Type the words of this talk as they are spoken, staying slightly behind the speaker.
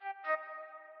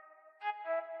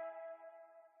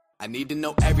I need to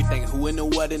know everything, who and the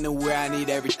what and the where, I need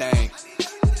everything.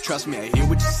 Trust me, I hear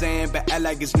what you're saying, but act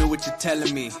like it's new what you're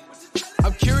telling me.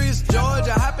 I'm curious, George,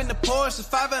 I hop in the Porsche, it's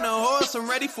 5 and a horse, I'm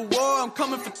ready for war, I'm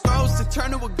coming for throats, to turn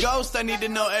to a ghost, I need to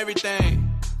know everything.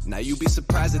 Now you be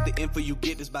surprised at the info you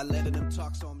get is by letting them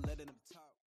talk, so I'm letting them talk.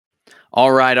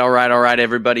 All right,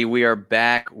 everybody. We are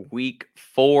back. Week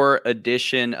 4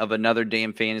 edition of Another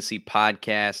Damn Fantasy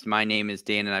podcast. My name is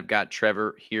Dan, and I've got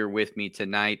Trevor here with me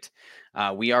tonight.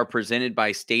 We are presented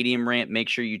by Stadium Rant. Make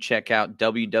sure you check out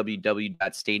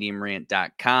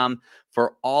www.stadiumrant.com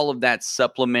for all of that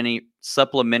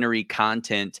supplementary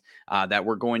content that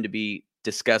we're going to be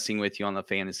discussing with you on the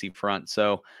fantasy front.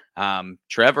 So,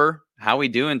 Trevor, how we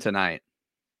doing tonight?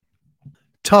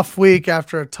 Tough week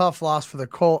after a tough loss for the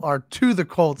to the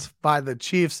Colts by the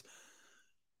Chiefs,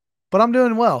 but I'm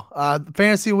doing well. The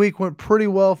fantasy week went pretty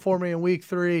well for me in week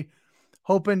 3.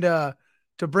 Hoping to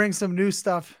bring some new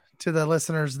stuff to the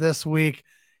listeners this week,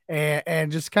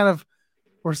 and just kind of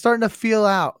we're starting to feel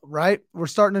out, right? We're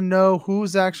starting to know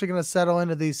who's actually going to settle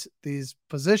into these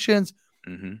positions,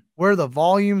 where the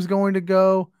volume's going to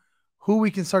go, who we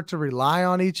can start to rely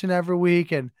on each and every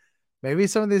week, and maybe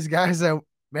some of these guys that,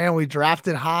 man, we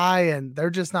drafted high and they're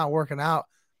just not working out.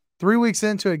 3 weeks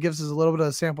into it gives us a little bit of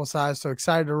a sample size, so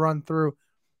excited to run through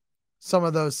some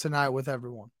of those tonight with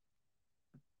everyone.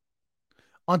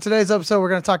 On today's episode, we're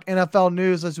going to talk NFL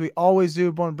news as we always do. We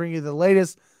want to bring you the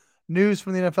latest news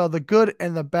from the NFL, the good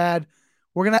and the bad.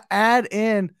 We're going to add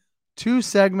in 2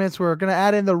 segments. We're going to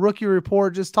add in the rookie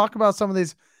report, just talk about some of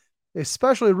these,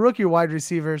 especially rookie wide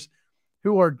receivers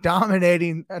who are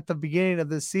dominating at the beginning of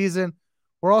this season.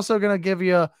 We're also going to give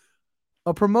you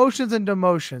a promotions and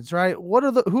demotions, right?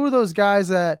 Who are those guys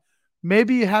that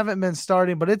maybe you haven't been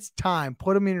starting, but it's time.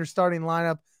 Put them in your starting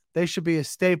lineup. They should be a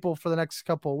staple for the next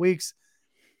couple of weeks.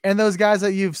 And those guys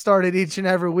that you've started each and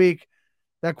every week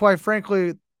that, quite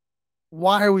frankly,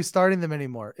 why are we starting them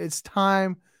anymore? It's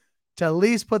time to at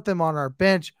least put them on our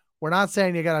bench. We're not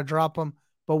saying you got to drop them,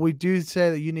 but we do say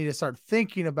that you need to start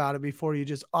thinking about it before you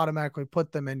just automatically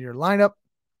put them in your lineup.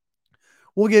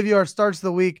 We'll give you our starts of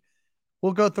the week.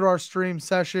 We'll go through our stream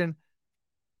session.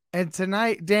 And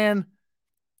tonight, Dan,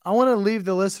 I want to leave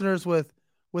the listeners with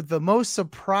the most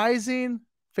surprising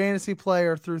fantasy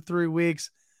player through 3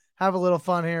 weeks. Have a little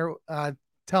fun here.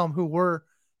 Tell them who we're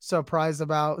surprised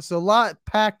about. So a lot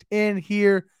packed in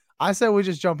here. I said we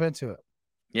just jump into it.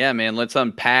 Yeah, man. Let's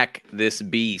unpack this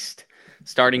beast.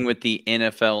 Starting with the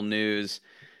NFL news.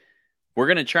 We're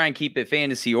going to try and keep it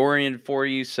fantasy-oriented for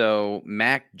you. So,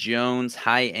 Mac Jones,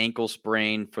 high ankle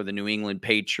sprain for the New England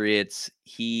Patriots.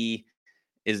 He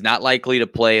is not likely to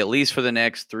play at least for the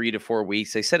next 3 to 4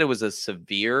 weeks. They said it was a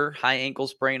severe high ankle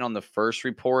sprain on the first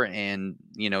report, and,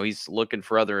 he's looking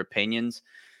for other opinions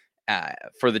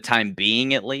for the time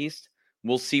being at least.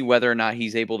 We'll see whether or not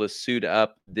he's able to suit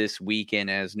up this weekend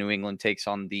as New England takes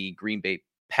on the Green Bay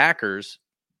Packers.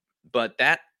 But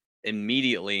that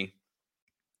immediately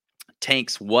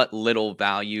tanks what little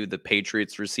value the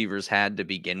Patriots receivers had to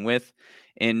begin with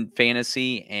in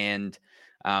fantasy. And,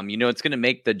 it's going to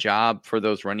make the job for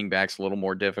those running backs a little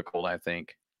more difficult, I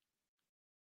think.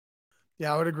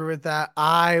 Yeah, I would agree with that.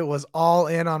 I was all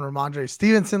in on Ramondre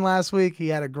Stevenson last week. He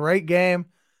had a great game.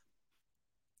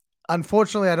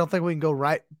 Unfortunately, I don't think we can go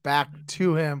right back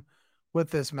to him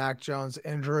with this Mac Jones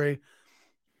injury.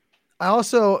 I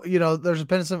also, there's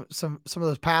been some of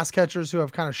those pass catchers who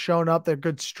have kind of shown up. They're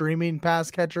good streaming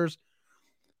pass catchers.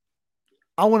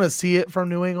 I want to see it from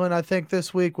New England, I think,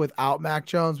 this week without Mac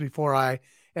Jones before I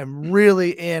am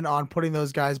really in on putting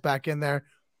those guys back in there.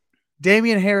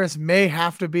 Damian Harris may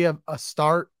have to be a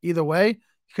start either way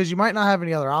because you might not have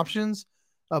any other options.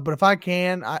 But if I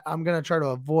can, I'm going to try to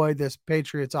avoid this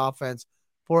Patriots offense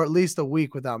for at least a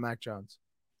week without Mac Jones.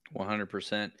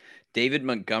 100%. David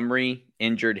Montgomery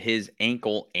injured his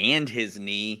ankle and his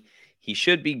knee. He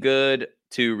should be good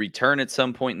to return at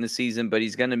some point in the season, but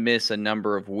he's going to miss a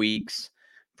number of weeks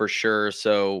for sure.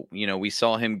 So, we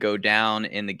saw him go down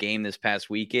in the game this past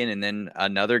weekend, and then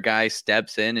another guy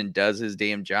steps in and does his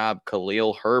damn job.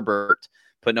 Khalil Herbert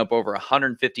putting up over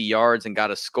 150 yards and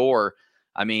got a score.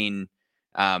 I mean,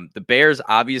 the Bears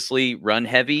obviously run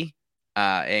heavy.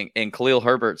 And Khalil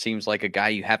Herbert seems like a guy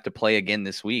you have to play again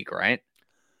this week, right?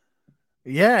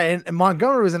 Yeah, and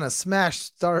Montgomery was in a smash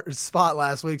start spot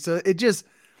last week. So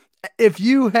if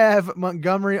you have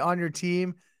Montgomery on your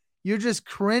team, you're just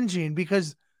cringing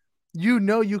because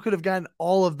you could have gotten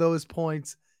all of those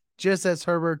points just as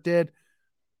Herbert did.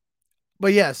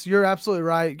 But yes, you're absolutely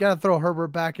right. You got to throw Herbert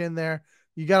back in there.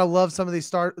 You got to love some of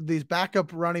these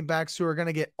backup running backs who are going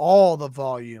to get all the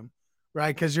volume,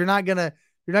 right? Because you're not going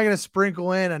to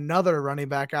sprinkle in another running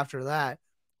back after that.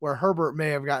 where Herbert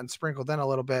may have gotten sprinkled in a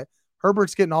little bit.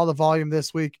 Herbert's getting all the volume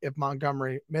this week if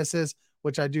Montgomery misses,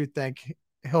 which I do think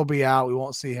he'll be out. We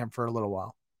won't see him for a little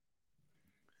while.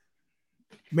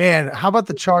 Man, how about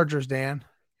the Chargers, Dan?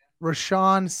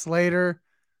 Rashawn Slater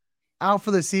out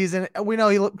for the season. We know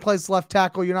he plays left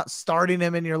tackle. You're not starting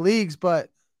him in your leagues, but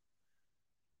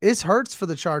this hurts for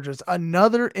the Chargers.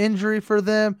 Another injury for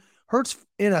them. Hurts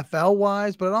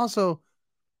NFL-wise, but also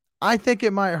I think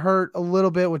it might hurt a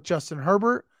little bit with Justin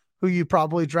Herbert, who you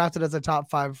probably drafted as a top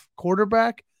 5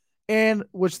 quarterback, and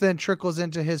which then trickles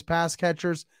into his pass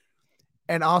catchers.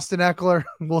 And Austin Eckler,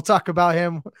 we'll talk about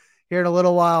him here in a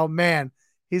little while. Man,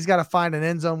 he's got to find an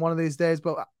end zone one of these days.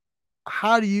 But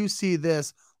how do you see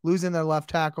this losing their left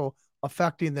tackle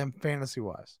affecting them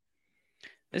fantasy-wise?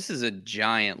 This is a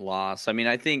giant loss. I mean,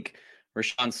 I think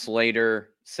Rashawn Slater,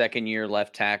 second-year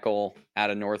left tackle out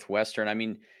of Northwestern, I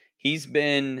mean, he's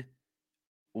been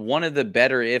one of the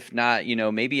better, if not,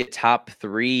 maybe a top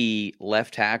 3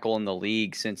 left tackle in the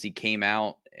league since he came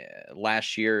out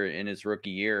last year in his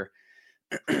rookie year.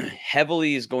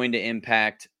 Heavily is going to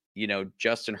impact,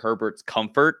 Justin Herbert's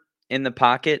comfort in the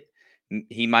pocket.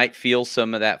 He might feel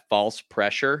some of that false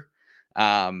pressure,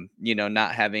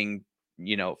 not having,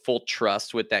 full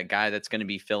trust with that guy that's going to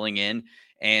be filling in.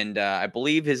 And I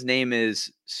believe his name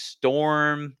is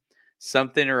Storm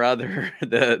something or other,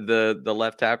 the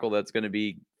left tackle that's going to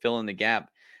be filling the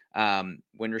gap.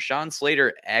 When Rashawn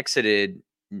Slater exited,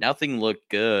 nothing looked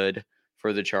good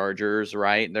for the Chargers,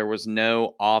 right? There was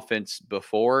no offense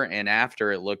before, and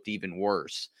after it looked even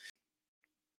worse.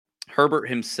 Herbert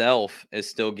himself is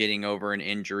still getting over an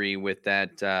injury with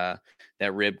that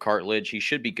rib cartilage. He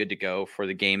should be good to go for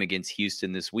the game against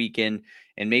Houston this weekend.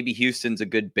 And maybe Houston's a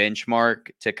good benchmark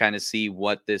to kind of see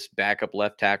what this backup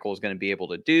left tackle is going to be able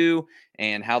to do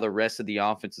and how the rest of the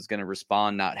offense is going to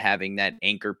respond, not having that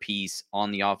anchor piece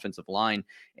on the offensive line.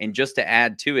 And just to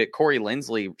add to it, Corey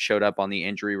Linsley showed up on the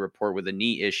injury report with a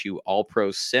knee issue,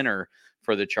 all-pro center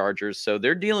for the Chargers. So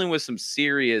they're dealing with some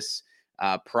serious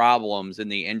problems in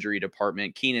the injury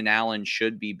department. Keenan Allen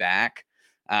should be back.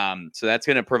 So that's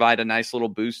going to provide a nice little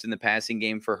boost in the passing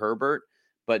game for Herbert.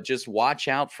 But just watch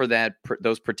out for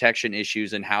those protection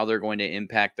issues and how they're going to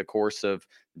impact the course of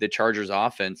the Chargers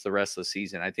offense the rest of the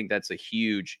season. I think that's a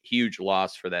huge, huge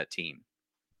loss for that team.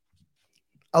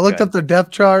 I looked up their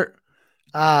depth chart.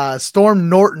 Storm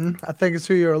Norton, I think is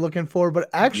who you're looking for. But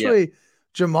actually,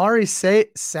 Jamari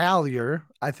Salyer,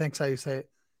 I think is how you say it,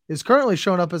 is currently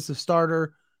showing up as the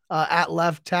starter at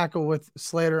left tackle with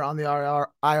Slater on the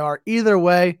IR. Either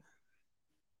way,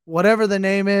 whatever the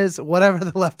name is, whatever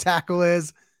the left tackle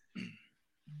is,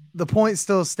 the point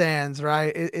still stands,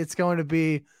 right? It's going to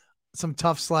be some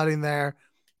tough sledding there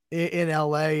in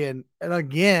LA. And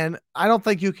again, I don't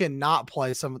think you can not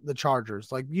play some of the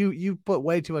Chargers. Like you put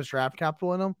way too much draft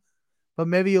capital in them, but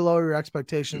maybe you lower your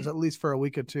expectations at least for a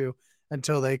week or two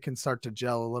until they can start to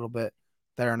gel a little bit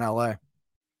there in LA.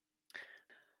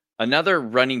 Another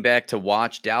running back to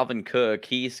watch, Dalvin Cook.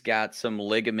 He's got some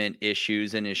ligament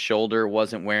issues in his shoulder,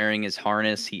 wasn't wearing his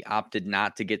harness. He opted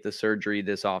not to get the surgery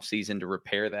this offseason to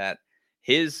repair that.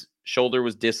 His shoulder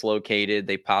was dislocated.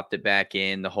 They popped it back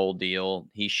in, the whole deal.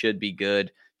 He should be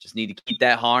good. Just need to keep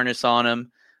that harness on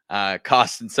him.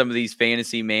 Costing some of these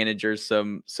fantasy managers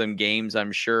some games,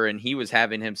 I'm sure. And he was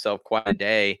having himself quite a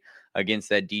day against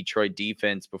that Detroit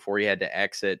defense before he had to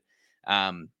exit.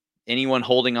 Anyone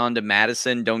holding on to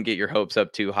Madison, don't get your hopes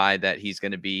up too high that he's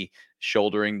going to be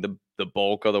shouldering the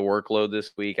bulk of the workload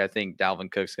this week. I think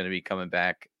Dalvin Cook's going to be coming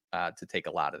back to take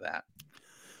a lot of that.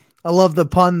 I love the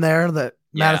pun there that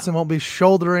Madison won't be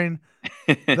shouldering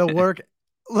the work.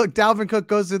 Look, Dalvin Cook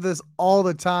goes through this all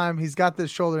the time. He's got this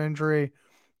shoulder injury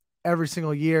every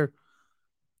single year.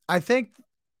 I think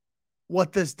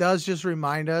what this does just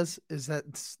remind us is that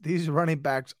these running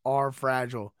backs are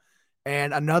fragile.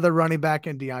 And another running back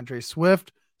in DeAndre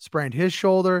Swift sprained his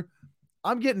shoulder.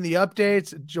 I'm getting the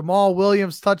updates. Jamal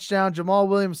Williams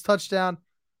touchdown.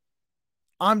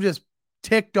 I'm just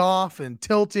ticked off and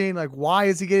tilting. Like, why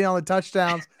is he getting all the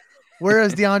touchdowns? Where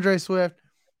is DeAndre Swift?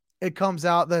 It comes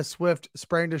out that Swift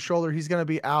sprained his shoulder. He's going to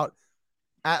be out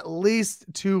at least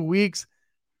 2 weeks.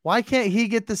 Why can't he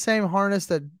get the same harness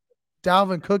that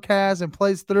Dalvin Cook has and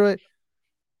plays through it?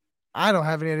 I don't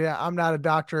have any idea. I'm not a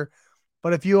doctor.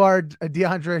 But if you are a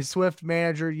DeAndre Swift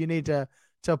manager, you need to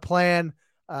plan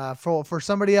for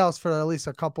somebody else for at least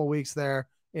a couple weeks there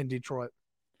in Detroit.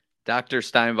 Dr.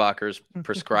 Steinbacher's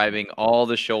prescribing all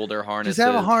the shoulder harnesses Just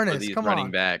have a harness. for these Come running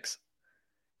on. backs.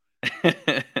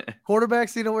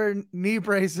 Quarterbacks need to wear knee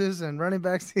braces and running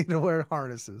backs need to wear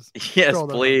harnesses.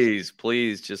 Yes,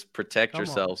 please just protect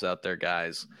yourselves out there,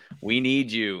 guys. We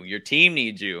need you. Your team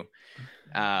needs you.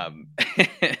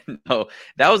 No,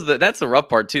 that's the rough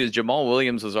part too. Is Jamal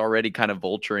Williams was already kind of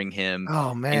vulturing him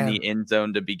Oh in man, the end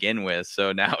zone to begin with.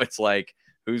 So now it's like,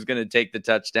 who's going to take the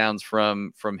touchdowns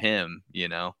from him?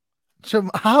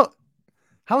 How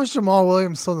is Jamal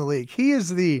Williams still in the league? He is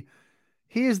the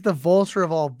vulture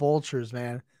of all vultures,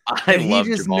 man, I and he love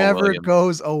just Jamal never Williams.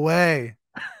 goes away.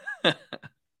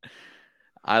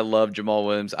 I love Jamal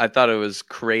Williams. I thought it was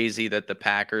crazy that the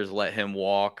Packers let him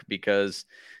walk because,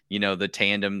 the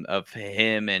tandem of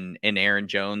him and Aaron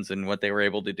Jones and what they were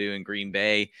able to do in Green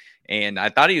Bay. And I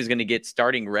thought he was going to get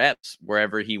starting reps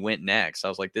wherever he went next. I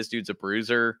was like, this dude's a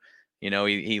bruiser.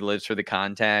 He lives for the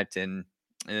contact. And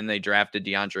then they drafted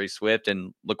DeAndre Swift.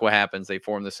 And look what happens. They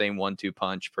form the same 1-2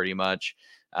 punch pretty much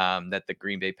that the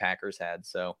Green Bay Packers had.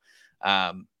 So,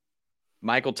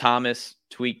 Michael Thomas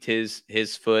tweaked his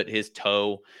foot, his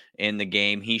toe in the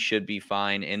game. He should be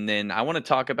fine. And then I want to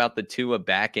talk about the Tua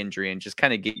back injury and just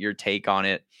kind of get your take on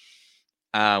it.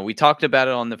 We talked about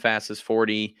it on the Fastest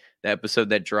 40, the episode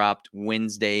that dropped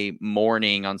Wednesday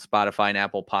morning on Spotify and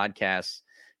Apple Podcasts.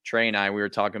 Trey and I, we were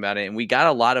talking about it, and we got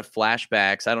a lot of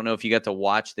flashbacks. I don't know if you got to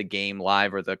watch the game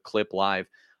live or the clip live.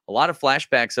 A lot of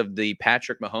flashbacks of the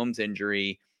Patrick Mahomes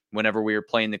injury whenever we were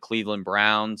playing the Cleveland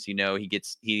Browns. He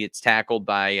gets tackled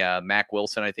by Mac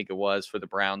Wilson, I think it was, for the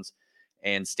Browns,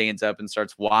 and stands up and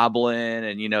starts wobbling,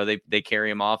 and they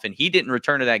carry him off, and he didn't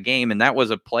return to that game, and that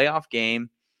was a playoff game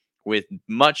with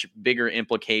much bigger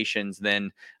implications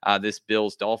than this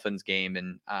Bills-Dolphins game.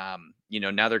 And,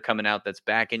 now they're coming out that's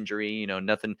back injury,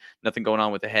 nothing going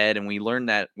on with the head. And we learned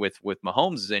that with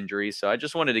Mahomes' injury. So I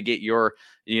just wanted to get your,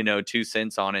 2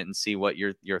 cents on it and see what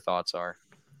your thoughts are.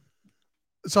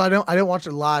 So I didn't watch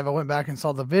it live. I went back and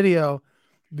saw the video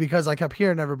because I kept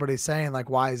hearing everybody saying, like,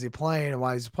 why is he playing and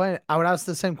why is he playing? I would ask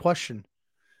the same question.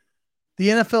 The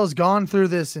NFL has gone through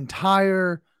this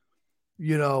entire,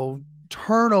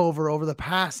 turnover over the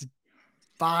past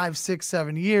 5, 6,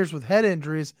 7 years with head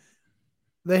injuries.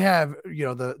 They have,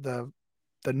 the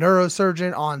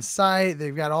neurosurgeon on site.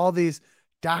 They've got all these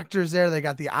doctors there. They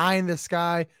got the eye in the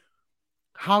sky.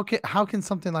 How can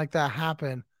something like that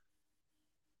happen?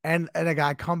 And a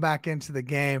guy come back into the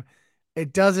game?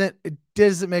 It doesn't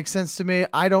make sense to me.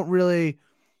 I don't really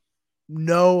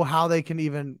know how they can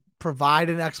even provide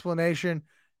an explanation.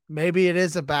 Maybe it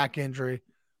is a back injury,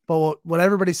 but what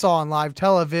everybody saw on live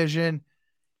television,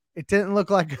 it didn't look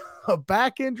like a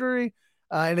back injury,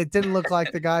 and it didn't look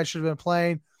like the guy should have been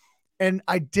playing. And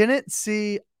I didn't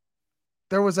see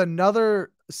there was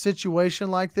another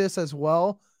situation like this as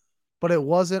well, but it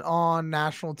wasn't on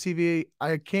national TV.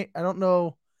 I don't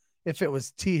know if it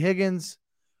was T. Higgins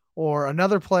or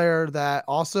another player that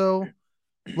also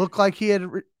looked like he had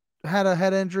had a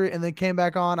head injury and then came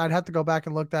back on. I'd have to go back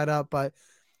and look that up, but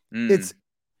the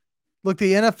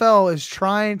NFL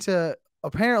is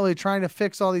apparently trying to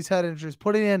fix all these head injuries,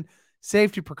 putting in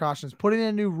safety precautions, putting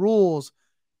in new rules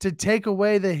to take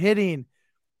away the hitting.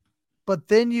 But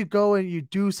then you go and you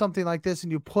do something like this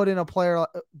and you put in a player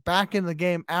back in the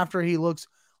game after he looks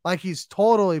like he's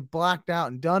totally blacked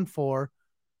out and done for.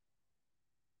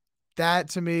 That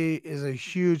to me is a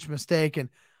huge mistake. And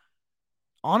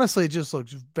honestly, it just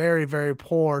looks very, very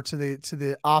poor to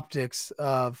the optics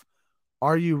of,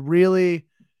 are you really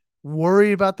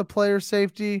worried about the player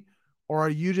safety, or are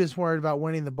you just worried about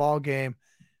winning the ball game?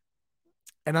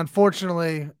 And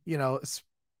unfortunately,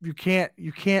 you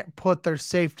can't put their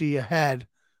safety ahead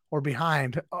or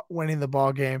behind winning the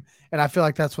ball game. And I feel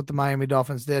like that's what the Miami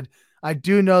Dolphins did. I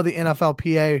do know the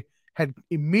NFLPA had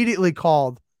immediately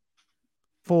called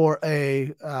for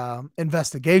a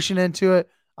investigation into it.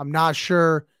 I'm not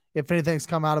sure if anything's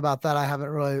come out about that. I haven't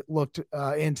really looked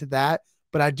into that,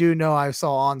 but I do know I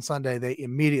saw on Sunday they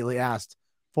immediately asked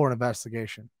for an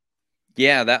investigation.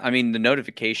 Yeah, the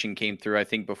notification came through, I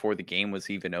think, before the game was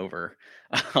even over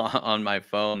on my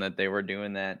phone that they were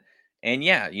doing that. And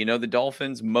yeah, the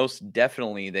Dolphins, most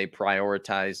definitely, they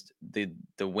prioritized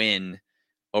the win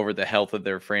over the health of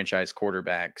their franchise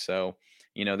quarterback. So,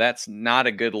 that's not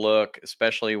a good look,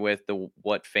 especially with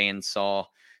what fans saw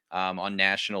on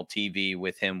national TV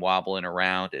with him wobbling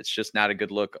around. It's just not a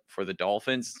good look for the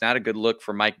Dolphins. It's not a good look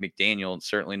for Mike McDaniel. It's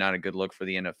certainly not a good look for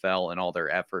the NFL and all their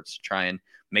efforts to try and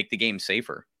make the game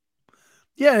safer.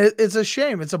 Yeah, it's a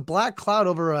shame. It's a black cloud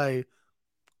over a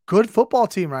good football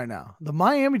team right now. The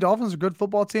Miami Dolphins are a good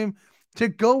football team. To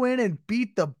go in and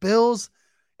beat the Bills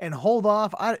and hold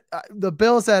off. The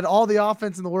Bills had all the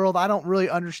offense in the world. I don't really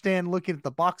understand, looking at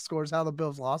the box scores, how the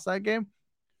Bills lost that game.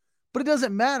 But it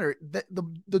doesn't matter.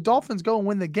 The Dolphins go and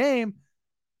win the game.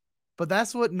 But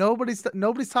that's what nobody's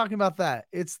talking about that.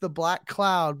 It's the black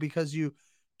cloud because you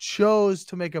chose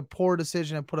to make a poor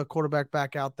decision and put a quarterback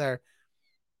back out there.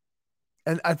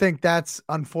 And I think that's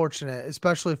unfortunate,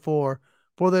 especially for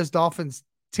this Dolphins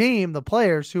team, the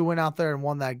players who went out there and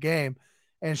won that game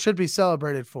and should be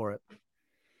celebrated for it.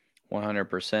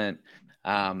 100%.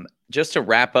 Just to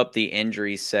wrap up the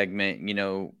injury segment,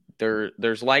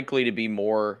 there's likely to be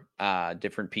more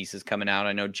different pieces coming out.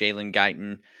 I know Jalen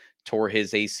Guyton tore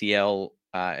his ACL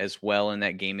as well in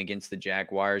that game against the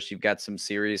Jaguars. You've got some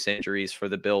serious injuries for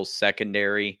the Bills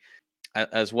secondary,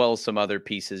 as well as some other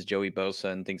pieces, Joey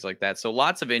Bosa and things like that. So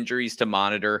lots of injuries to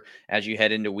monitor as you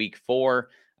head into week 4.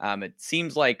 It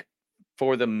seems like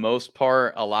for the most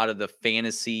part, a lot of the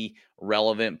fantasy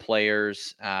relevant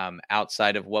players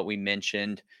outside of what we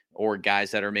mentioned, or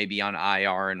guys that are maybe on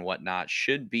IR and whatnot,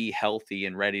 should be healthy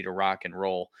and ready to rock and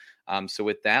roll. So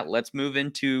with that, let's move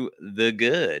into the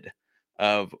good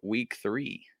of week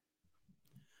 3.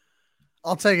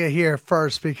 I'll take it here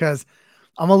first because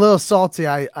I'm a little salty.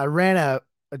 I ran a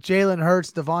Jalen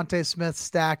Hurts, Devontae Smith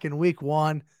stack in week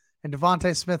 1, and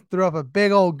Devontae Smith threw up a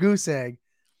big old goose egg.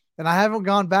 And I haven't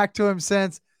gone back to him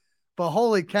since. But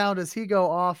holy cow, does he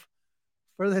go off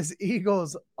for this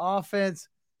Eagles offense?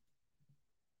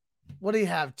 What do you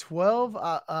have? 12?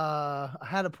 I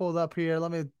had it pulled up here.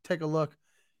 Let me take a look.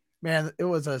 Man, it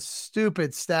was a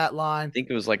stupid stat line. I think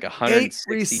it was like 8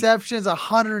 receptions,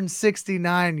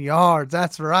 169 yards.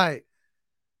 That's right.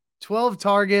 12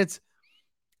 targets.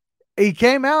 He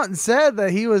came out and said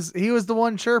that he was the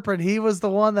one chirping. He was the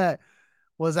one that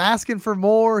was asking for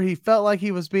more. He felt like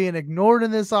he was being ignored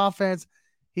in this offense.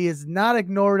 He is not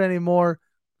ignored anymore.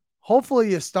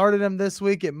 Hopefully you started him this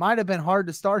week. It might have been hard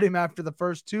to start him after the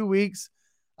first 2 weeks.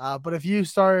 But if you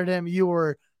started him, you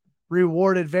were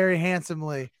rewarded very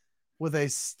handsomely with a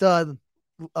stud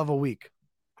of a week.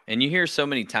 And you hear so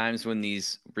many times when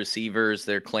these receivers,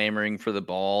 they're clamoring for the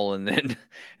ball and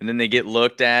then they get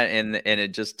looked at and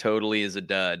it just totally is a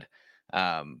dud.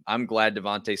 I'm glad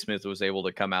Devontae Smith was able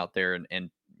to come out there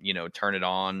and turn it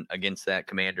on against that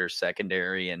Commanders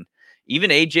secondary. And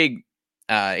even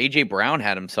AJ Brown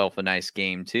had himself a nice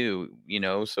game too,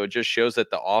 so it just shows that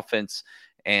the offense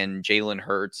and Jalen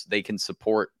Hurts, they can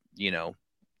support,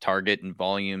 target and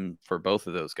volume for both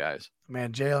of those guys.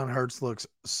 Man, Jalen Hurts looks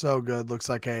so good. Looks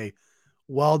like a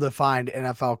well-defined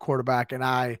NFL quarterback. And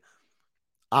I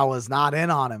was not in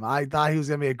on him. I thought he was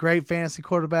going to be a great fantasy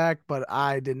quarterback, but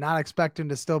I did not expect him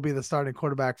to still be the starting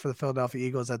quarterback for the Philadelphia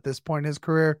Eagles at this point in his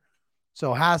career.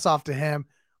 So hats off to him.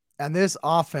 And this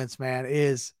offense, man,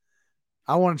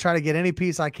 I want to try to get any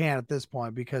piece I can at this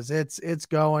point because it's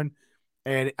going.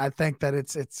 And I think that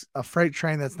it's a freight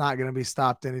train that's not going to be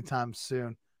stopped anytime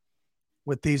soon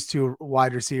with these 2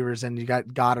 wide receivers, and you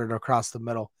got Goddard across the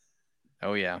middle.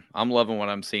 Oh, yeah. I'm loving what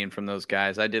I'm seeing from those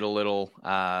guys. I did a little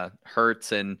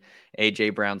Hurts and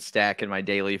A.J. Brown stack in my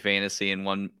daily fantasy and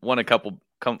won a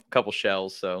couple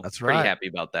shells, so that's right. Pretty happy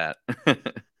about that.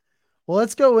 Well,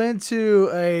 let's go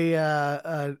into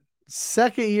a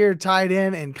second-year tight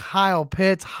end and Kyle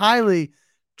Pitts, highly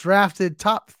drafted,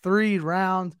 top 3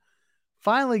 round,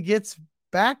 finally gets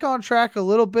back on track a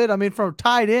little bit. I mean, from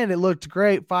tight end, it looked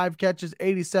great. 5 catches,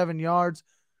 87 yards.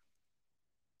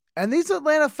 And these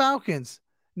Atlanta Falcons,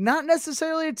 not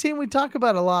necessarily a team we talk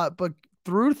about a lot, but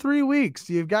through 3 weeks,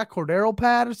 you've got Cordero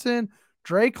Patterson,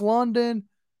 Drake London.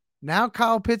 Now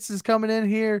Kyle Pitts is coming in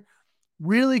here.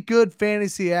 Really good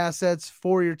fantasy assets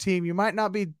for your team. You might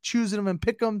not be choosing them in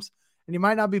pick'ems, and you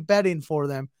might not be betting for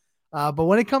them. But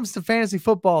when it comes to fantasy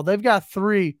football, they've got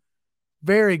 3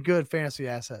 very good fantasy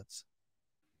assets.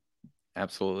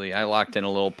 Absolutely. I locked in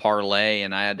a little parlay,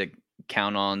 and I had to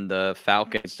count on the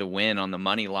Falcons to win on the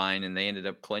money line, and they ended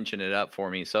up clinching it up for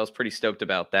me. So I was pretty stoked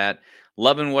about that.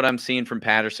 Loving what I'm seeing from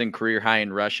Patterson, career high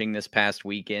in rushing this past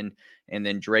weekend. And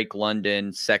then Drake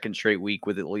London, second straight week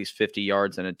with at least 50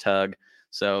 yards and a tug.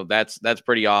 So that's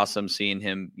pretty awesome seeing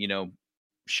him,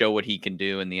 show what he can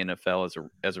do in the NFL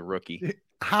as a rookie.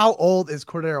 How old is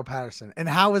Cordero Patterson, and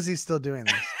how is he still doing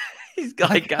this? He's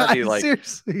got to be like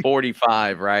seriously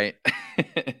 45, right?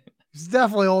 He's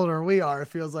definitely older than we are, it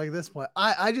feels like at this point.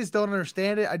 I just don't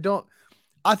understand it.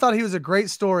 I thought he was a great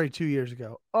story 2 years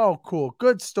ago. Oh, cool.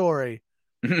 Good story.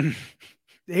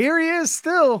 Here he is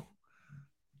still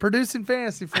producing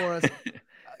fantasy for us.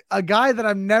 A guy that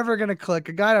I'm never going to click,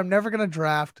 a guy I'm never going to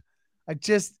draft.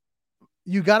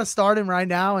 You got to start him right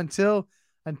now until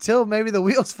maybe the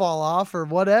wheels fall off or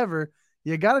whatever.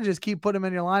 You got to just keep putting him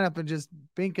in your lineup and just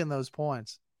binking those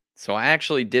points. So I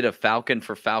actually did a Falcon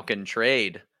for Falcon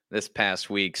trade this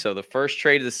past week. So the first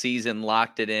trade of the season,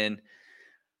 locked it in.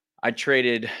 I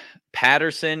traded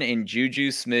Patterson and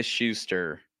Juju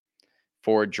Smith-Schuster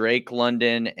for Drake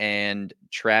London and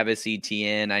Travis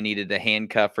Etienne. I needed a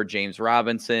handcuff for James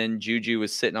Robinson. Juju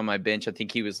was sitting on my bench. I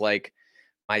think he was like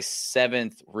my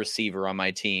 7th receiver on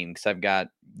my team because I've got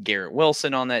Garrett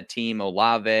Wilson on that team,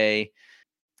 Olave,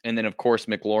 and then, of course,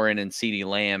 McLaurin and CeeDee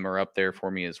Lamb are up there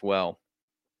for me as well.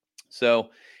 So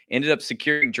ended up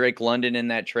securing Drake London in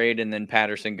that trade, and then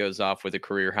Patterson goes off with a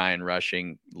career high in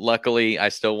rushing. Luckily, I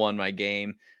still won my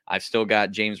game. I've still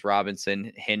got James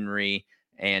Robinson, Henry,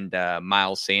 and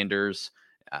Miles Sanders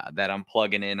that I'm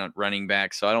plugging in on running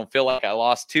back. So I don't feel like I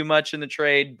lost too much in the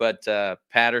trade, but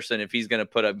Patterson, if he's going to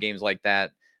put up games like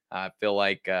that, I feel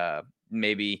like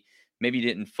maybe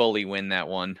didn't fully win that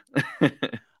one.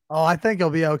 Oh, I think he'll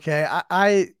be okay.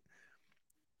 I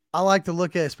like to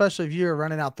look at, especially if you're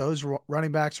running out those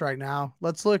running backs right now.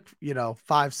 Let's look,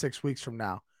 5-6 weeks from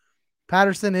now.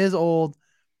 Patterson is old.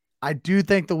 I do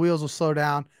think the wheels will slow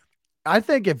down. I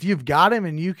think if you've got him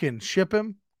and you can ship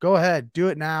him, go ahead, do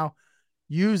it now.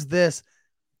 Use this.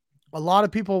 A lot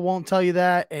of people won't tell you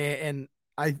that, and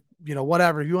I,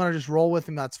 whatever. If you want to just roll with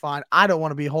him, that's fine. I don't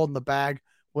want to be holding the bag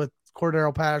with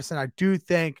Cordero Patterson. I do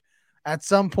think at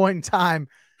some point in time,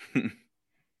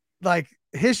 like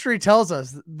history tells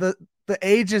us, the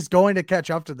age is going to catch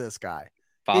up to this guy.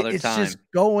 It's time. just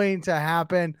going to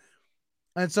happen.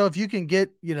 And so if you can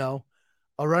get,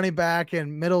 a running back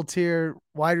and middle tier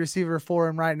wide receiver for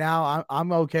him right now,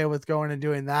 I'm okay with going and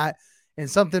doing that. And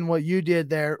something what you did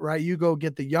there, right? You go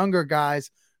get the younger guys.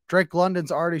 Drake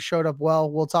London's already showed up well.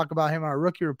 We'll talk about him on our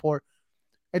rookie report.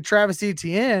 And Travis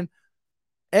Etienne,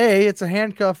 it's a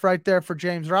handcuff right there for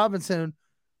James Robinson,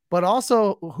 but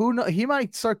also he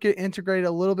might start getting integrated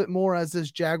a little bit more as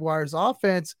this Jaguars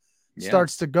offense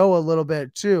starts to go a little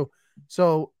bit too.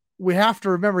 So we have to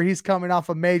remember he's coming off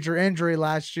a major injury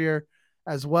last year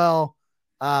as well.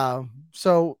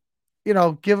 So,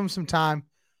 give him some time.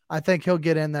 I think he'll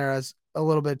get in there as a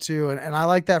little bit too. And I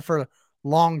like that for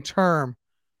long-term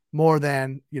more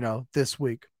than, this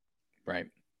week. Right.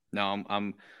 No,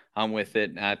 I'm with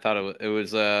it. I thought it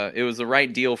was the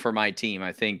right deal for my team.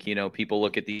 I think, people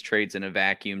look at these trades in a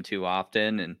vacuum too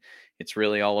often, and it's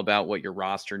really all about what your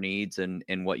roster needs and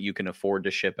what you can afford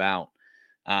to ship out.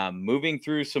 Moving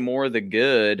through some more of the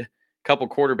good, couple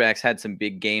quarterbacks had some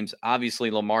big games.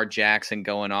 Obviously, Lamar Jackson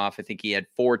going off. I think he had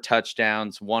 4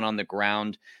 touchdowns, 1 on the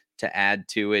ground to add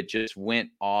to it. Just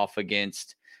went off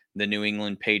against the New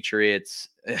England Patriots.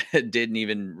 Didn't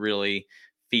even really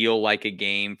feel like a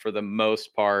game for the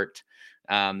most part.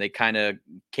 They kind of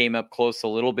came up close a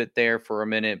little bit there for a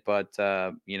minute, but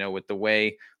with the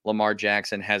way Lamar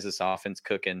Jackson has this offense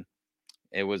cooking,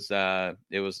 it was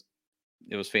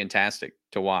fantastic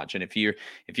to watch. And if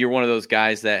you're one of those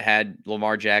guys that had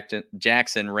Lamar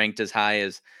Jackson ranked as high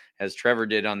as Trevor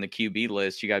did on the QB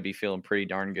list, you got to be feeling pretty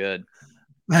darn good.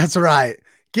 That's right.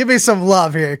 Give me some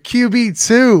love here.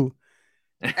 QB2.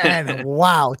 And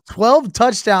wow, 12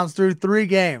 touchdowns through 3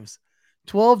 games.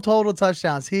 12 total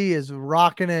touchdowns. He is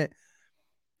rocking it.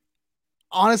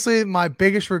 Honestly, my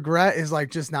biggest regret is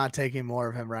like just not taking more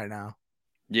of him right now.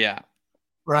 Yeah.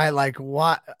 Right? Like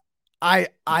what I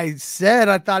said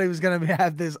I thought he was going to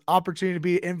have this opportunity to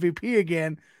be MVP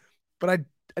again, but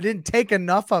I didn't take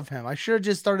enough of him. I should have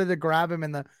just started to grab him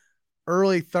in the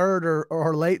early third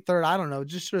or late third. I don't know.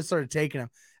 Just should have started taking him.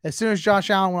 As soon as Josh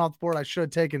Allen went off the board, I should have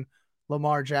taken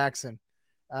Lamar Jackson.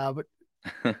 But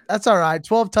that's all right.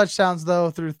 12 touchdowns, though,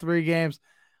 through 3 games.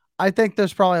 I think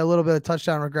there's probably a little bit of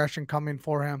touchdown regression coming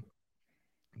for him.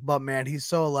 But, man, he's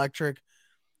so electric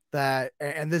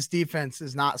and this defense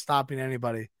is not stopping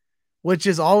anybody, which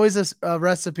is always a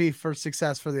recipe for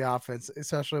success for the offense,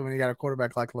 especially when you got a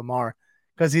quarterback like Lamar,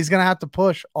 because he's going to have to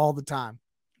push all the time.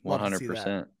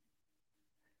 100%.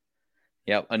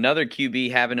 Yep. Another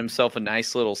QB having himself a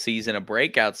nice little season, a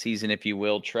breakout season, if you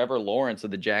will. Trevor Lawrence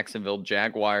of the Jacksonville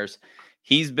Jaguars.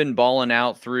 He's been balling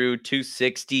out through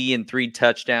 260 and 3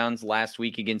 touchdowns last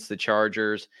week against the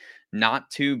Chargers. Not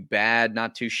too bad,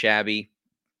 not too shabby.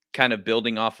 Kind of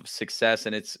building off of success,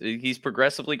 and he's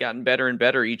progressively gotten better and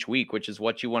better each week, which is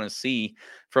what you want to see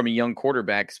from a young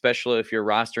quarterback, especially if you're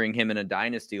rostering him in a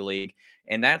dynasty league.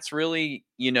 And that's really,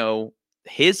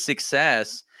 his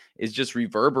success is just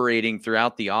reverberating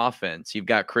throughout the offense. You've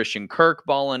got Christian Kirk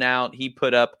balling out. He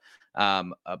put up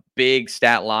a big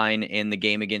stat line in the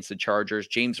game against the Chargers.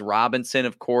 James Robinson,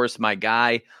 of course, my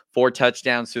guy, 4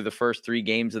 touchdowns through the first 3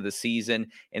 games of the season.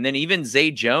 And then even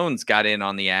Zay Jones got in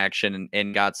on the action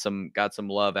and got some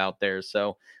love out there.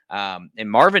 So, and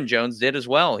Marvin Jones did as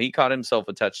well. He caught himself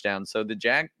a touchdown. So the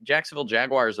Jacksonville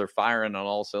Jaguars are firing on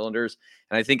all cylinders.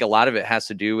 And I think a lot of it has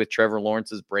to do with Trevor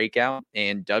Lawrence's breakout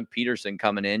and Doug Peterson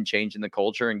coming in, changing the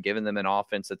culture and giving them an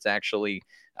offense that's actually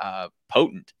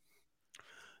potent.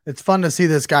 It's fun to see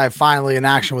this guy finally in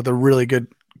action with a really good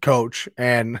coach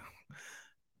and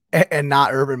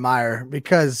not Urban Meyer,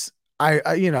 because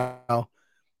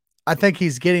I think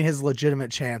he's getting his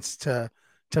legitimate chance to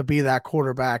be that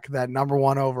quarterback, that number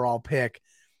one overall pick.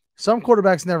 Some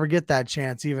quarterbacks never get that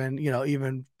chance,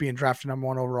 even being drafted number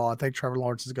one overall. I think Trevor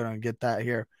Lawrence is going to get that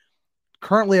here.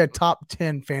 Currently a top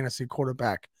 10 fantasy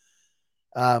quarterback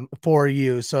for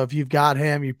you. So if you've got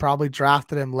him, you probably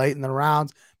drafted him late in the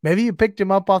rounds. Maybe you picked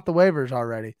him up off the waivers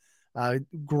already.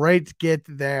 Great get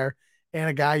there, and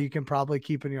a guy you can probably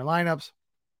keep in your lineups.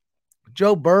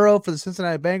 Joe Burrow for the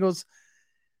Cincinnati Bengals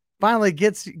finally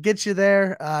gets you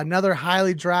there. Another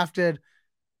highly drafted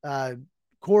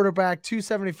quarterback,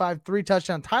 275, 3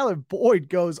 touchdowns. Tyler Boyd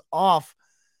goes off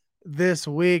this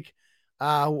week.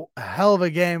 A hell of a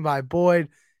game by Boyd.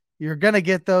 You're going to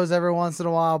get those every once in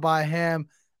a while by him.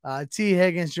 T.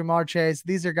 Higgins, Jamar Chase.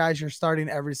 These are guys you're starting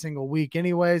every single week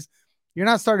anyways. You're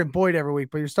not starting Boyd every week,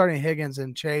 but you're starting Higgins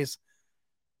and Chase.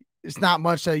 It's not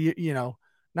much,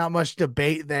 not much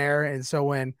debate there. And so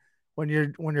when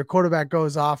your quarterback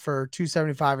goes off for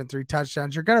 275 and 3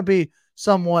 touchdowns, you're going to be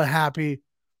somewhat happy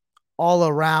all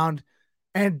around.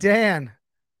 And Dan,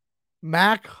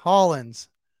 Mac Hollins,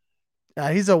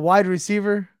 he's a wide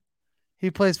receiver. He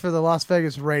plays for the Las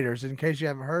Vegas Raiders, in case you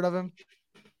haven't heard of him.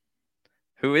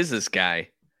 Who is this guy?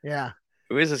 Yeah.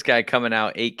 Who is this guy coming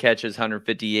out 8 catches,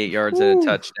 158 yards, and a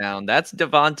touchdown? That's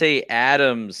Devontae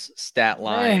Adams' stat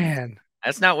line. Man.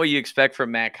 That's not what you expect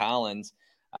from Mac Hollins.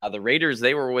 The Raiders,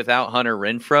 they were without Hunter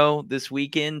Renfrow this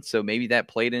weekend, so maybe that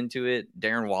played into it.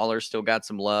 Darren Waller still got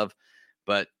some love.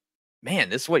 But, man,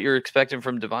 this is what you're expecting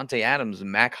from Devontae Adams.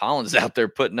 And Mac Hollins out there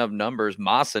putting up numbers,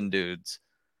 mossing dudes.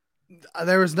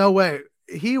 There was no way.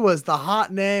 He was the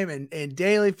hot name in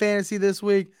daily fantasy this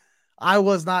week. I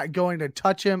was not going to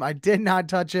touch him. I did not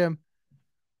touch him.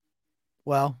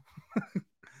 Well,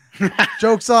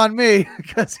 joke's on me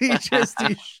because he just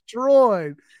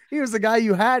destroyed. He was the guy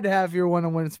you had to have if you want to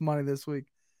win some money this week.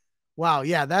 Wow.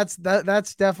 Yeah, that's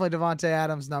definitely Devontae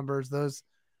Adams numbers. Those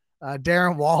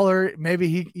Darren Waller, maybe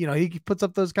he puts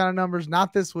up those kind of numbers.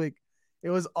 Not this week. It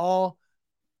was all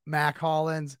Mac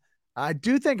Hollins. I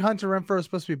do think Hunter Renfrow is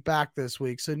supposed to be back this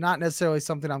week, so not necessarily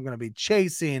something I'm going to be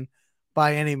chasing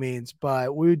by any means,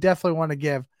 but we definitely want to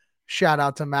give shout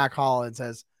out to Mac Hollins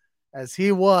as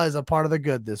he was a part of the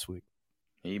good this week.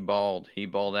 He balled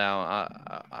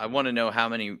out. I want to know how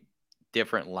many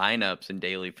different lineups in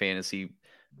daily fantasy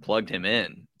plugged him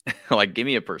in. Like, give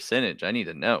me a percentage. I need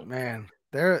to know. Man,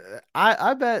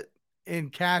 I bet in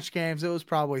cash games it was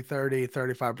probably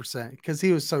 30-35% because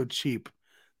he was so cheap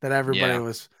that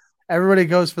everybody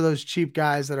goes for those cheap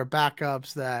guys that are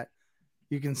backups that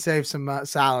you can save some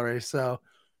salary. So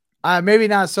maybe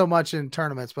not so much in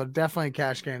tournaments, but definitely in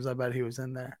cash games. I bet he was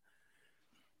in there.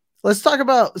 Let's talk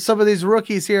about some of these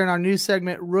rookies here in our new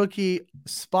segment, Rookie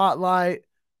Spotlight.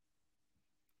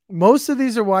 Most of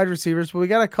these are wide receivers, but we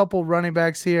got a couple running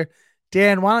backs here.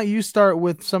 Dan, why don't you start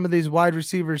with some of these wide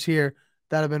receivers here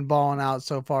that have been balling out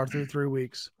so far through 3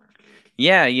 weeks?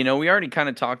 Yeah, we already kind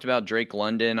of talked about Drake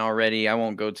London already. I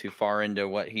won't go too far into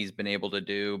what he's been able to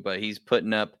do, but he's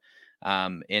putting up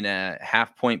in a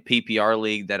half-point PPR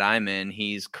league that I'm in.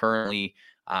 He's currently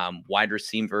wide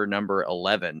receiver number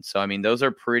 11. So, I mean, those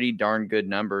are pretty darn good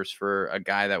numbers for a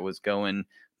guy that was going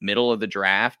middle of the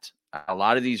draft. A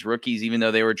lot of these rookies, even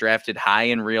though they were drafted high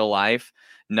in real life,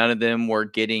 none of them were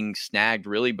getting snagged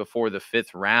really before the 5th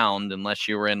round, unless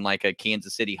you were in like a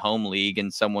Kansas City home league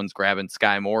and someone's grabbing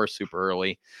Sky Moore super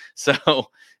early. So,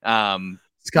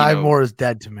 Sky Moore is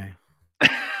dead to me.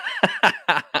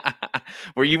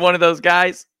 Were you one of those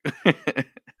guys?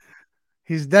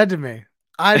 He's dead to me.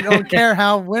 I don't care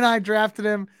when I drafted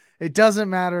him. It doesn't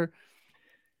matter.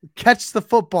 Catch the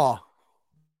football.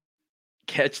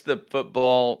 Catch the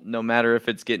football, no matter if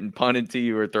it's getting punted to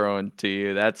you or thrown to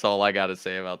you. That's all I got to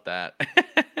say about that.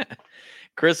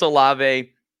 Chris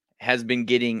Olave has been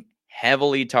getting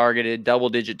heavily targeted,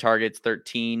 double-digit targets,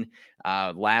 13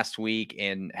 last week,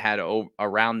 and had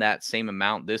around that same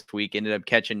amount this week. Ended up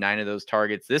catching 9 of those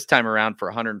targets this time around for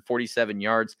 147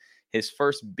 yards. His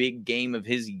first big game of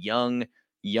his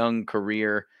young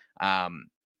career.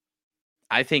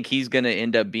 I think he's going to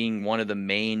end up being one of the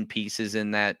main pieces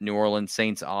in that New Orleans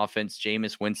Saints offense.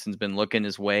 Jameis Winston's been looking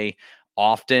his way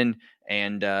often,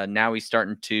 and now he's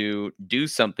starting to do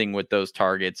something with those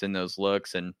targets and those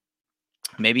looks. And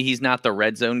maybe he's not the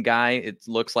red zone guy. It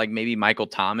looks like maybe Michael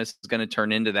Thomas is going to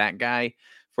turn into that guy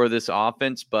for this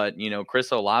offense. But,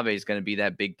 Chris Olave is going to be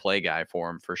that big play guy for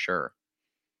him for sure.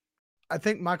 I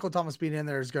think Michael Thomas being in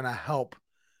there is going to help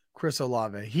Chris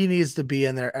Olave. He needs to be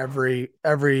in there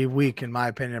every week, in my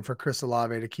opinion, for Chris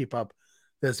Olave to keep up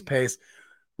this pace.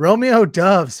 Romeo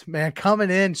Doubs, man, coming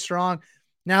in strong.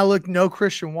 Now look, no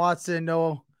Christian Watson,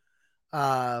 no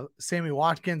Sammy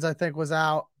Watkins, I think, was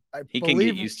out. I He can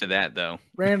believe get used to that, though.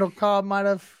 Randall Cobb might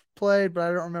have played, but I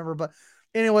don't remember. But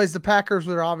anyways, the Packers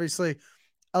were obviously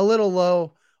a little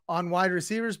low on wide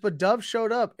receivers, but Dove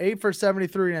showed up 8 for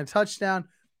 73 and a touchdown.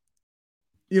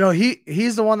 You know,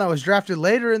 he's the one that was drafted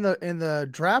later in the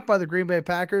draft by the Green Bay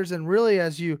Packers. And really,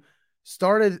 as you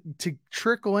started to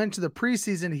trickle into the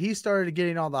preseason, he started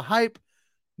getting all the hype,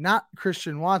 not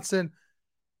Christian Watson.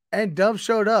 And Dove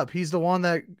showed up. He's the one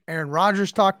that Aaron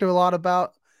Rodgers talked to a lot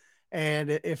about. And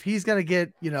if he's going to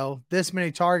get, this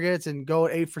many targets and go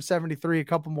 8 for 73 a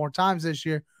couple more times this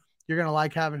year, you're going to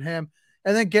like having him.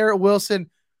 And then Garrett Wilson,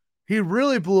 he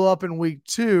really blew up in week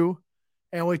 2.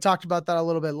 And we talked about that a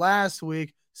little bit last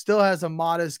week. Still has a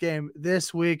modest game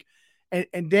this week.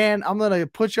 And Dan, I'm going to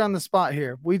put you on the spot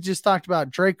here. We just talked about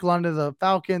Drake London, the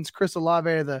Falcons, Chris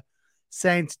Olave, the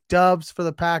Saints, Dubs for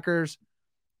the Packers,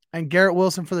 and Garrett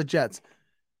Wilson for the Jets.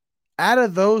 Out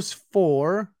of those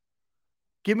 4,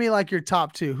 give me like your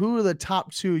top 2. Who are the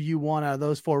top 2 you want out of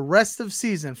those 4 rest of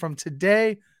season from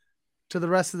today to the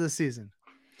rest of the season?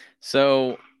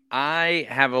 So I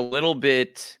have a little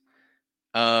bit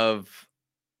of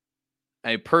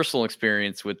a personal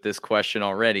experience with this question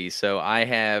already. So I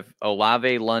have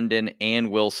Olave, London,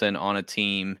 and Wilson on a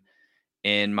team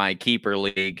in my keeper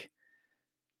league.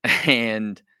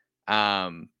 And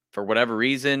for whatever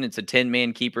reason, it's a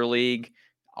 10-man keeper league.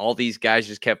 All these guys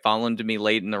just kept falling to me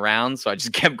late in the round, so I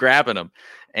just kept grabbing them.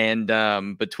 And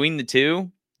between the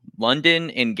two,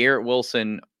 London and Garrett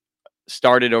Wilson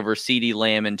started over CeeDee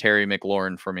Lamb and Terry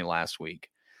McLaurin for me last week.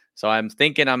 So I'm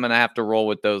thinking I'm going to have to roll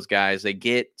with those guys. They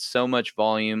get so much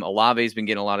volume. Olave's been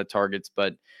getting a lot of targets,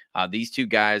 but these two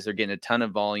guys are getting a ton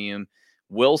of volume.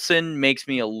 Wilson makes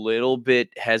me a little bit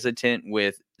hesitant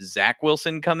with Zach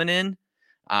Wilson coming in.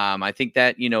 I think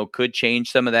that, could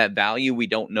change some of that value. We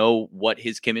don't know what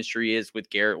his chemistry is with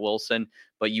Garrett Wilson,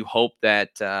 but you hope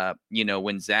that,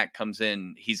 when Zach comes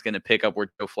in, he's going to pick up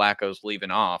where Joe Flacco's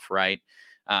leaving off, right?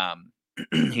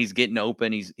 He's getting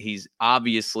open. He's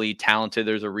obviously talented.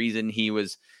 There's a reason he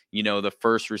was, the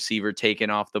first receiver taken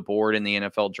off the board in the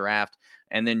NFL draft.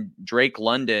 And then Drake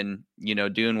London,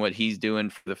 doing what he's doing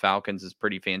for the Falcons is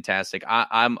pretty fantastic.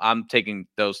 I'm taking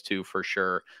those two for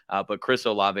sure. But Chris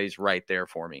Olave is right there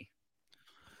for me.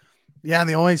 Yeah, and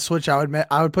the only switch I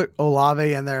would put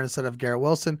Olave in there instead of Garrett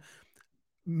Wilson,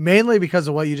 mainly because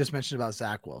of what you just mentioned about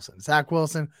Zach Wilson. Zach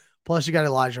Wilson, plus you got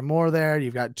Elijah Moore there.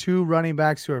 You've got 2 running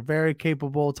backs who are very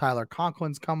capable. Tyler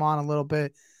Conklin's come on a little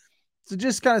bit. So it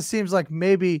just kind of seems like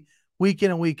maybe week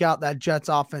in and week out, that Jets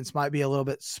offense might be a little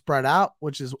bit spread out,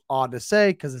 which is odd to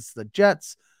say because it's the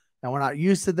Jets and we're not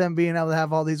used to them being able to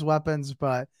have all these weapons.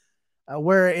 But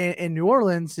where in New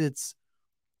Orleans, it's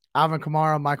Alvin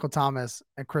Kamara, Michael Thomas,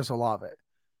 and Chris Olave,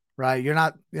 right? You're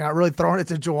not really throwing it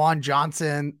to Juwan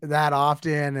Johnson that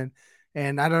often.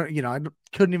 And I don't, I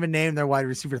couldn't even name their wide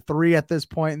receiver 3 at this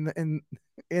point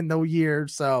in the year.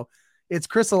 So it's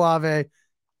Chris Olave,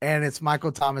 and it's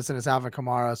Michael Thomas, and it's Alvin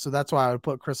Kamara. So that's why I would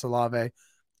put Chris Olave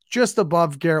just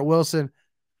above Garrett Wilson.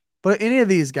 But any of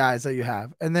these guys that you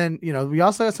have. And then, we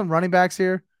also have some running backs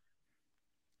here.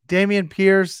 Dameon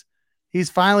Pierce,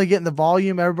 he's finally getting the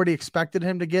volume everybody expected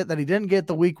him to get that he didn't get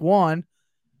the week 1.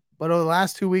 But over the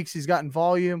last 2 weeks, he's gotten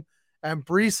volume. And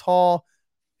Breece Hall,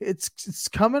 it's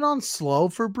coming on slow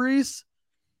for Breece.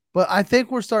 But I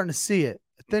think we're starting to see it.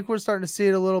 I think we're starting to see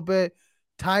it a little bit.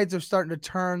 Tides are starting to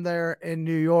turn there in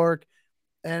New York.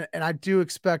 And I do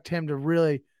expect him to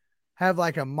really have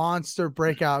like a monster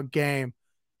breakout game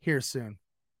here soon.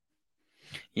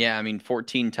 Yeah,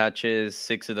 14 touches,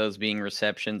 6 of those being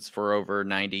receptions for over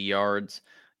 90 yards.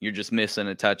 You're just missing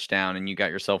a touchdown, and you got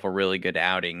yourself a really good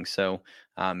outing. So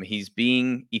he's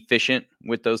being efficient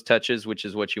with those touches, which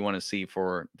is what you want to see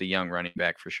for the young running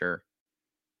back for sure.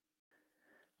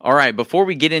 All right, before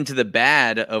we get into the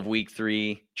bad of week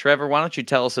 3, Trevor, why don't you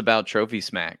tell us about Trophy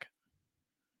Smack?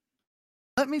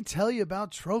 Let me tell you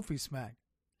about Trophy Smack.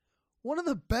 One of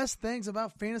the best things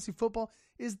about fantasy football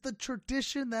is the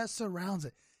tradition that surrounds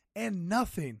it, and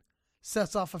nothing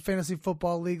sets off a fantasy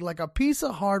football league like a piece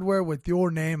of hardware with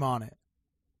your name on it.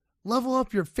 Level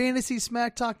up your fantasy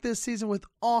smack talk this season with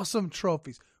awesome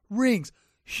trophies, rings,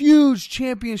 huge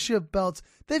championship belts.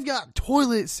 They've got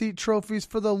toilet seat trophies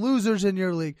for the losers in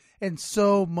your league, and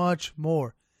so much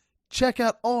more. Check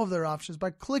out all of their options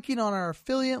by clicking on our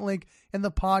affiliate link in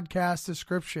the podcast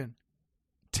description.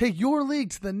 Take your league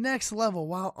to the next level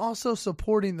while also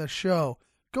supporting the show.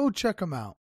 Go check them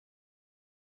out.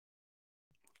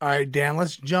 All right, Dan,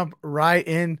 let's jump right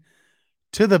in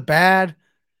to the bad.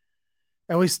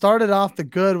 And we started off the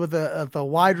good with the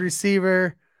wide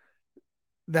receiver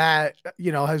that,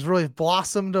 has really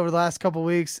blossomed over the last couple of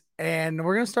weeks. And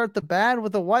we're going to start the bad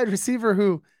with a wide receiver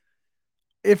who,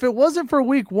 if it wasn't for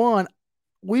week one,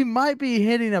 we might be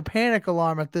hitting a panic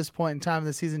alarm at this point in time of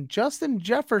the season. Justin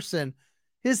Jefferson,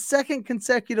 his second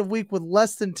consecutive week with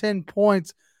less than 10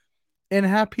 points in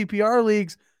half PPR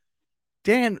leagues.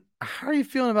 Dan, how are you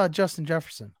feeling about Justin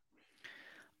Jefferson?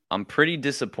 I'm pretty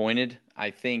disappointed.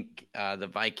 I think the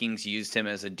Vikings used him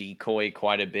as a decoy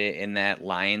quite a bit in that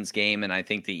Lions game, and I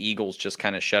think the Eagles just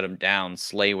kind of shut him down.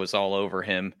 Slay was all over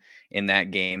him in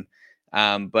that game.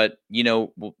 But,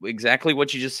 exactly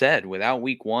what you just said. Without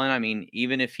week one, I mean,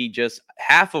 even if he just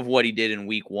half of what he did in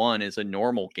week one is a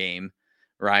normal game,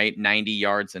 right? 90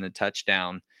 yards and a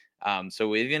touchdown.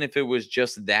 So even if it was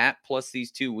just that plus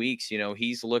these 2 weeks,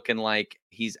 he's looking like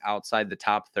he's outside the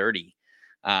top 30.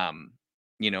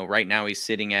 Right now he's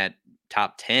sitting at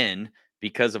top 10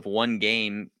 because of one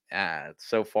game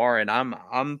so far. And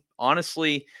I'm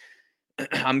honestly,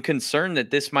 I'm concerned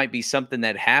that this might be something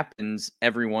that happens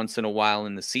every once in a while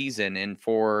in the season. And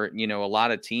for, a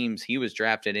lot of teams, he was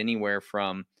drafted anywhere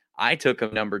from, I took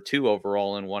him number 2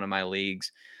 overall in one of my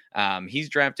leagues. He's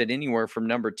drafted anywhere from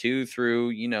number 2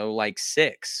 through, like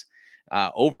 6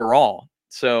 overall.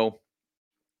 So,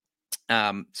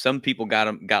 some people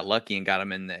got lucky and got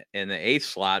him in the 8th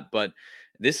slot, but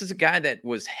this is a guy that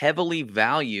was heavily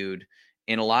valued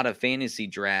in a lot of fantasy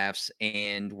drafts,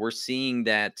 and we're seeing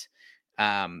that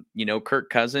Kirk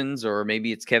Cousins or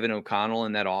maybe it's Kevin O'Connell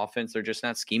in that offense, they're just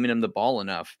not scheming him the ball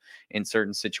enough in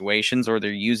certain situations, or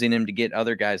they're using him to get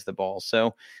other guys the ball.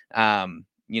 So,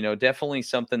 definitely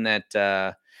something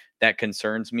that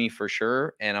concerns me for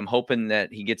sure, and I'm hoping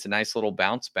that he gets a nice little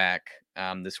bounce back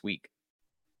this week.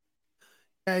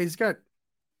 Yeah, he's got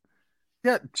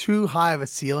too high of a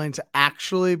ceiling to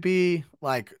actually be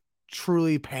like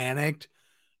truly panicked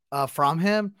from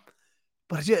him.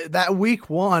 But yeah, that week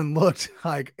one looked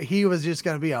like he was just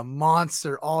going to be a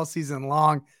monster all season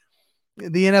long.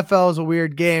 The NFL is a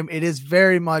weird game. It is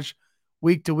very much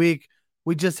week to week.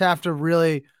 We just have to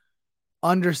really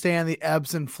understand the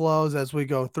ebbs and flows as we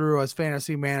go through as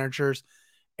fantasy managers.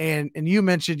 And you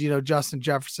mentioned, Justin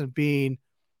Jefferson being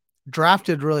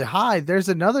drafted really high. There's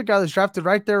another guy that's drafted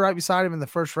right there, right beside him in the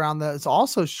first round that has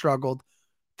also struggled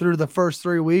through the first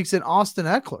 3 weeks, in Austin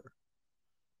Eckler.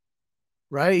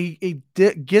 Right? He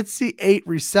gets the 8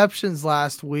 receptions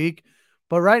last week,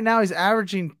 but right now he's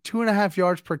averaging 2.5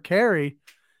 yards per carry,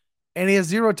 and he has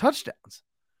 0 touchdowns.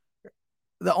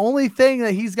 The only thing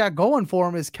that he's got going for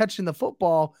him is catching the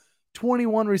football,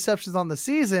 21 receptions on the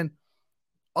season.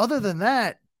 Other than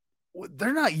that,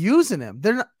 they're not using him.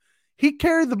 He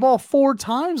carried the ball 4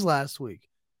 times last week.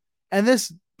 And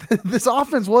this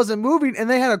offense wasn't moving, and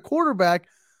they had a quarterback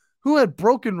who had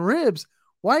broken ribs.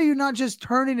 Why are you not just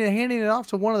turning and handing it off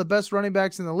to one of the best running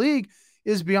backs in the league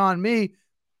is beyond me.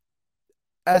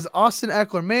 As Austin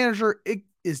Eckler manager, it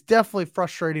is definitely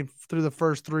frustrating through the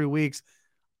first 3 weeks.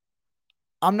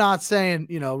 I'm not saying,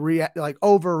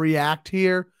 overreact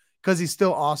here because he's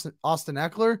still Austin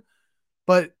Eckler.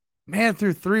 But, man,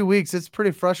 through 3 weeks, it's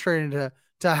pretty frustrating to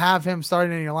have him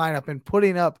starting in your lineup and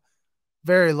putting up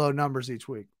very low numbers each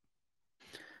week.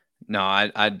 No,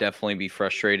 I'd definitely be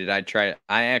frustrated. I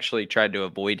actually tried to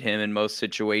avoid him in most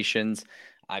situations.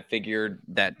 I figured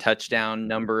that touchdown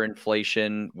number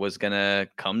inflation was going to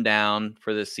come down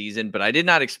for this season, but I did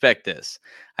not expect this.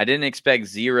 I didn't expect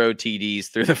 0 TDs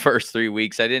through the first 3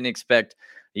 weeks. I didn't expect,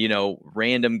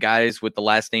 random guys with the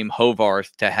last name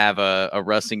Hovarth to have a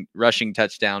rushing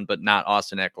touchdown, but not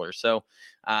Austin Eckler. So,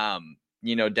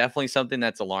 definitely something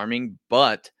that's alarming,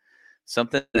 but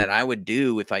something that I would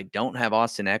do if I don't have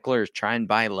Austin Eckler is try and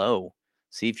buy low.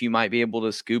 See if you might be able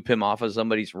to scoop him off of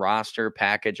somebody's roster,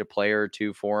 package a player or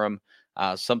 2 for him,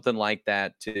 something like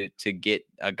that to get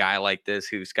a guy like this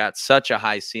who's got such a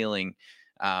high ceiling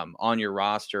on your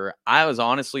roster. I was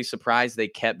honestly surprised they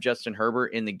kept Justin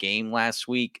Herbert in the game last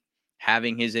week,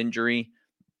 having his injury.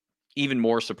 Even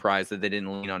more surprised that they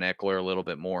didn't lean on Eckler a little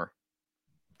bit more.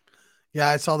 Yeah,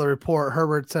 I saw the report.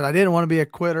 Herbert said, I didn't want to be a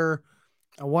quitter.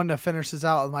 I wanted to finish this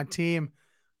out with my team.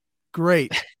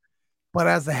 Great. But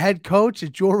as the head coach,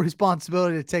 it's your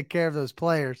responsibility to take care of those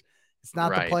players. It's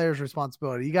not the player's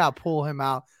responsibility. You got to pull him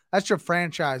out. That's your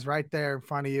franchise right there in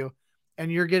front of you.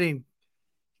 And you're getting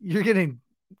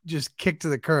just kicked to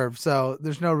the curb. So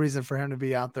there's no reason for him to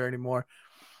be out there anymore.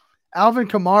 Alvin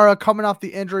Kamara coming off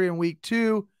the injury in week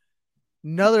 2.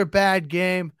 Another bad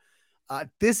game.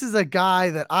 This is a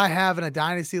guy that I have in a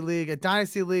dynasty league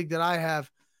that I have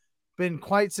been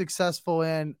quite successful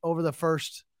in over the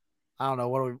first, I don't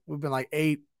know, we've been like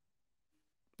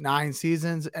 8-9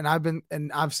 seasons, and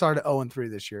I've started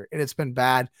 0-3 this year, and it's been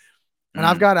bad. And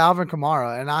I've got Alvin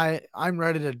Kamara, and I'm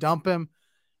ready to dump him.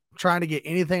 I'm trying to get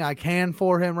anything I can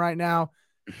for him right now.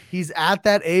 He's at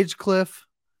that age cliff.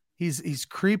 He's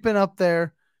creeping up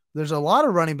there. There's a lot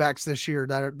of running backs this year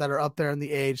that are up there in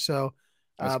the age. So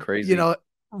that's crazy.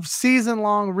 Season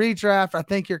long redraft. I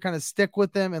think you're kind of stick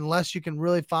with them unless you can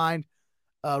really find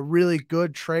a really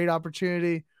good trade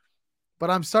opportunity. But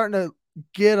I'm starting to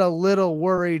get a little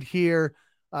worried here.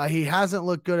 He hasn't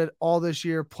looked good at all this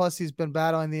year. Plus, he's been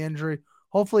battling the injury.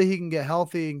 Hopefully, he can get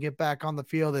healthy and get back on the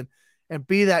field and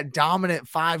be that dominant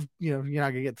five. You're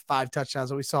not going to get the 5 touchdowns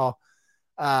that we saw.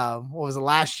 What was it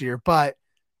last year? But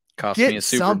cost get me a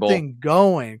Super Bowl. something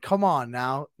going. Come on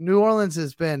now. New Orleans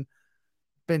has been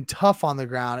tough on the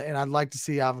ground, and I'd like to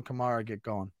see Alvin Kamara get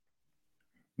going.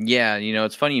 Yeah,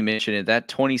 it's funny you mentioned it. That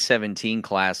 2017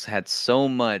 class had so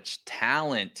much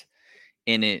talent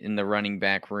in it in the running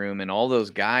back room, and all those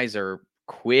guys are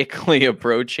quickly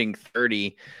approaching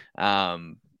 30.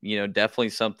 Definitely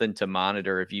something to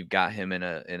monitor if you've got him in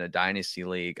a dynasty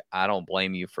league. I don't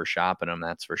blame you for shopping him,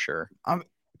 that's for sure.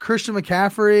 Christian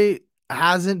McCaffrey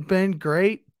hasn't been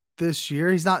great this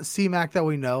year. He's not C-Mac that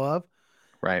we know of.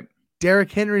 Right.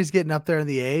 Derrick Henry's getting up there in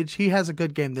the age. He has a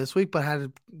good game this week, but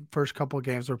had first couple of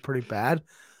games were pretty bad.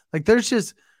 Like there's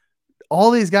just all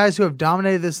these guys who have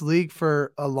dominated this league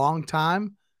for a long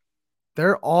time.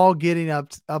 They're all getting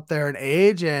up there in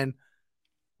age, and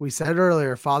we said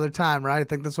earlier, father time, right? I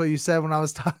think that's what you said when I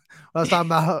was talking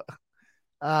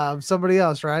about somebody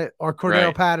else, right? Or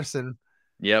Cordell Patterson.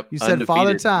 Yep. You said undefeated.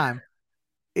 Father time.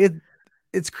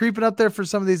 It's creeping up there for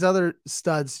some of these other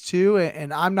studs too.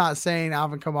 And I'm not saying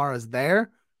Alvin Kamara is there,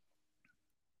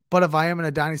 but if I am in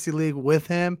a dynasty league with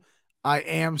him, I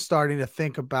am starting to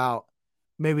think about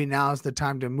maybe now is the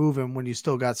time to move him when you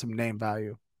still got some name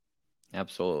value.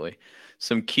 Absolutely.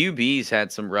 Some QBs had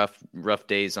some rough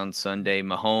days on Sunday.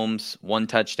 Mahomes, 1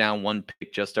 touchdown, 1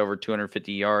 pick, just over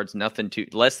 250 yards,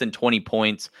 less than 20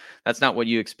 points. That's not what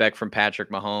you expect from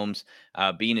Patrick Mahomes.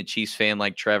 Being a Chiefs fan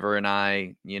like Trevor and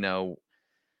I,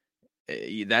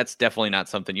 that's definitely not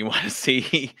something you want to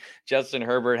see. Justin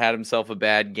Herbert had himself a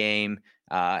bad game,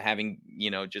 having,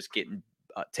 just getting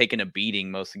taken a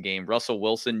beating most of the game. Russell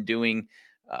Wilson doing,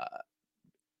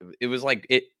 it was like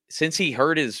it since he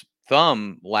hurt his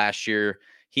thumb last year,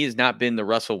 he has not been the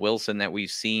Russell Wilson that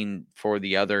we've seen for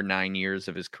the other 9 years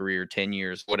of his career, 10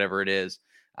 years, whatever it is.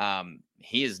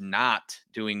 He is not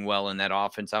doing well in that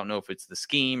offense. I don't know if it's the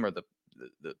scheme or the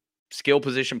skill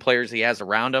position players he has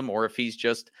around him, or if he's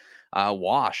just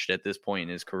washed at this point in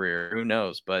his career. Who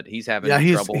knows? But he's having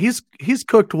trouble. He's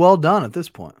cooked well done at this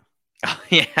point.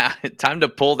 Yeah, time to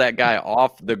pull that guy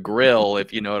off the grill,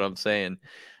 if you know what I'm saying.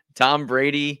 Tom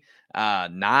Brady,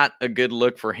 not a good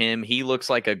look for him. He looks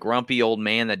like a grumpy old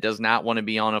man that does not want to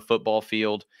be on a football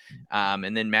field.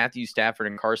 And then Matthew Stafford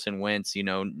and Carson Wentz,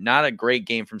 not a great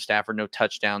game from Stafford, no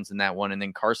touchdowns in that one. And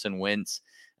then Carson Wentz,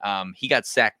 he got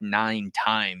sacked 9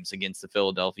 times against the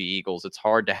Philadelphia Eagles. It's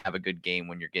hard to have a good game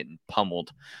when you're getting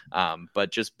pummeled.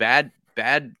 But just bad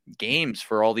games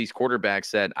for all these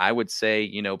quarterbacks that I would say,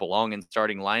 belong in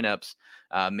starting lineups.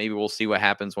 Maybe we'll see what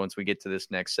happens once we get to this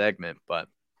next segment, but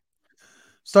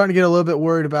starting to get a little bit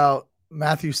worried about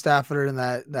Matthew Stafford and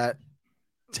that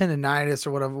tendonitis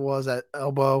or whatever it was at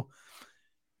elbow,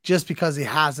 just because he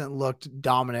hasn't looked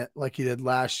dominant like he did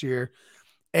last year.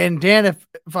 And Dan, if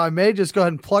I may just go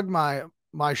ahead and plug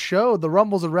my show, The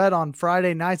Rumbles of Red, on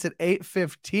Friday nights at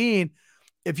 8:15.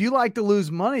 If you like to lose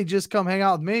money, just come hang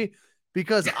out with me,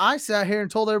 because I sat here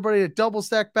and told everybody to double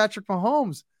stack Patrick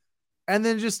Mahomes and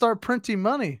then just start printing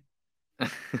money.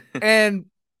 And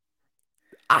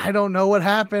I don't know what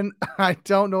happened. I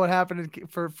don't know what happened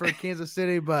for Kansas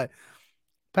City, but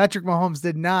Patrick Mahomes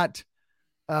did not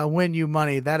win you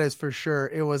money. That is for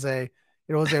sure. It was a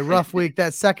rough week.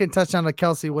 That second touchdown to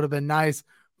Kelsey would have been nice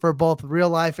for both real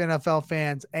life NFL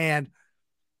fans and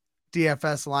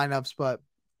DFS lineups. But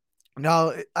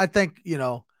no, I think,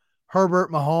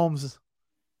 Herbert, Mahomes,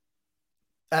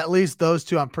 at least those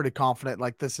two, I'm pretty confident.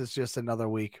 Like, this is just another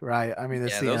week, right? I mean,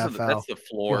 it's the NFL. That's the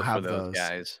floor for those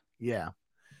guys. Yeah.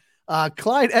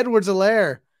 Clyde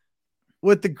Edwards-Helaire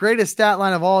with the greatest stat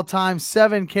line of all time,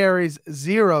 7 carries,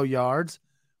 0 yards,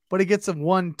 but he gets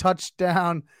 1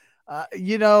 touchdown.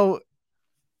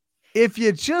 If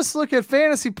you just look at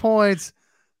fantasy points,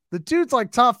 the dude's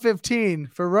like top 15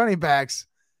 for running backs.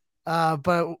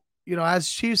 But as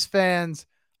Chiefs fans,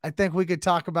 I think we could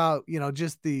talk about,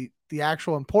 just the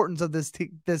actual importance of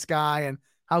this guy and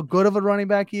how good of a running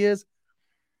back he is.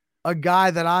 A guy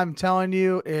that I'm telling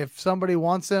you, if somebody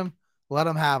wants him, let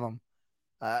him have him.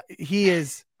 He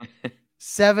is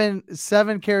 7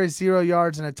 carries, 0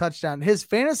 yards, and a touchdown. His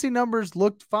fantasy numbers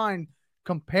looked fine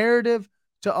comparative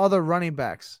to other running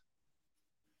backs.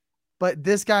 But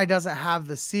this guy doesn't have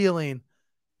the ceiling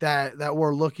that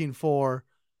we're looking for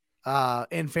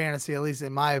in fantasy, at least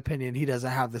in my opinion. He doesn't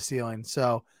have the ceiling.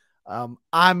 So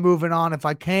I'm moving on. If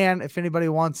I can, if anybody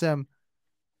wants him,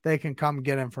 they can come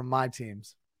get him from my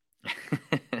teams.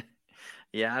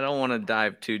 Yeah, I don't want to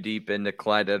dive too deep into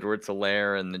Clyde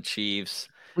Edwards-Helaire and the Chiefs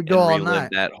We go and all relive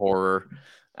night. that horror.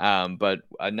 But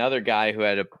another guy who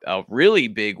had a really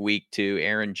big week too,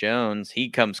 Aaron Jones, he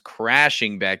comes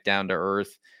crashing back down to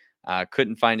earth.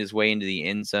 Couldn't find his way into the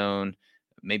end zone.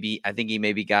 I think he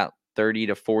maybe got 30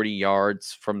 to 40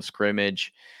 yards from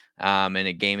scrimmage in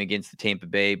a game against the Tampa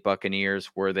Bay Buccaneers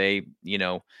where they,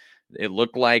 it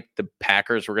looked like the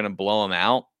Packers were going to blow them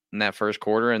out in that first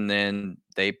quarter, and then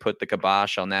they put the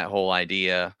kibosh on that whole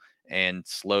idea and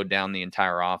slowed down the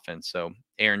entire offense. So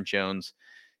Aaron Jones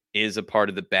is a part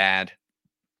of the bad.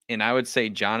 And I would say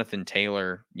Jonathan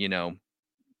Taylor,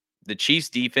 the Chiefs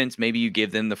defense, maybe you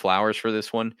give them the flowers for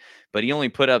this one, but he only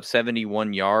put up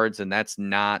 71 yards, and that's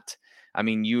not,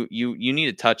 you need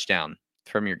a touchdown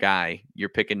from your guy. You're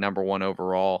picking number one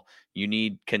overall. You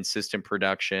need consistent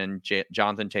production.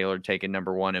 Jonathan Taylor taking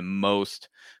number one in most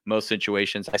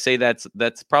situations. I say that's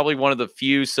probably one of the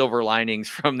few silver linings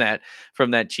from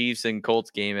that Chiefs and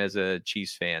Colts game as a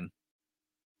Chiefs fan.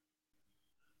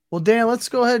 Well, Dan, let's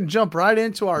go ahead and jump right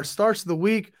into our starts of the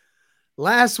week.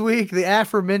 Last week, the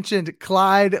aforementioned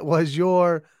Clyde was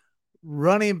your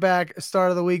running back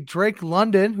start of the week. Drake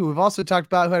London, who we've also talked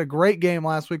about, who had a great game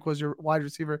last week, was your wide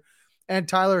receiver. And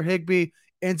Tyler Higbee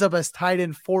ends up as tight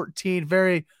end 14.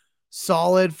 Very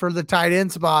solid for the tight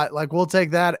end spot. Like, we'll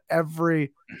take that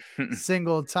every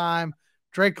single time.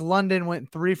 Drake London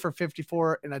went 3 for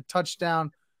 54 and a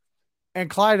touchdown. And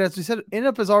Clyde, as we said, ended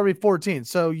up as RB14.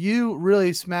 So you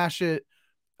really smash it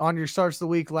on your starts of the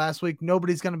week last week.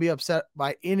 Nobody's going to be upset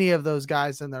by any of those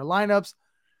guys in their lineups.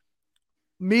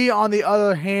 Me, on the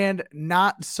other hand,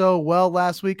 not so well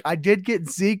last week. I did get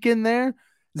Zeke in there.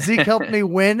 Zeke helped me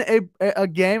win a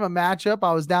game, a matchup.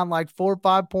 I was down like 4 or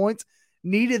 5 points.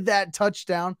 Needed that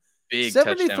touchdown. Big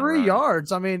 73 touchdown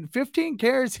yards. 15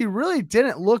 carries. He really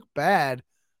didn't look bad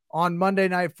on Monday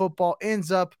Night Football. Ends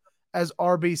up as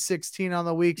RB16 on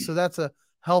the week. So that's a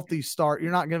healthy start.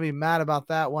 You're not going to be mad about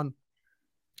that one.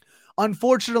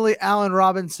 Unfortunately, Allen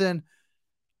Robinson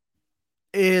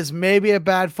is maybe a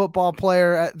bad football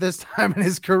player at this time in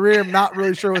his career. I'm not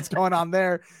really sure what's going on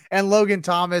there. And Logan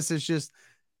Thomas is just,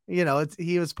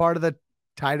 he was part of the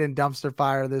tight end dumpster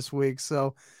fire this week.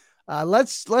 So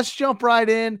let's jump right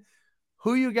in.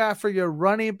 Who you got for your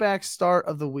running back start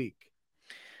of the week?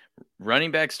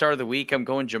 Running back start of the week, I'm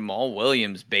going Jamal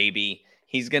Williams, baby.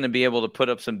 He's going to be able to put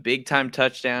up some big-time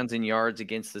touchdowns and yards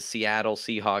against the Seattle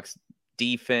Seahawks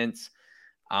defense.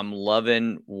 I'm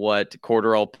loving what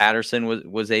Cordarrelle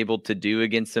Patterson was able to do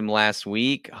against them last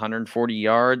week, 140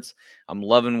 yards. I'm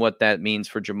loving what that means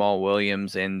for Jamal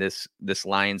Williams and this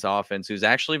Lions offense, who's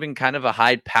actually been kind of a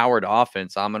high-powered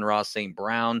offense. Amon-Ra St.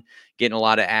 Brown getting a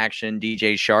lot of action.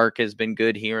 DJ Shark has been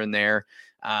good here and there.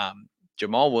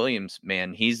 Jamal Williams,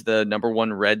 man, he's the number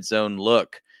one red zone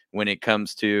look when it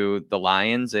comes to the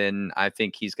Lions, and I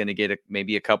think he's going to get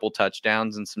maybe a couple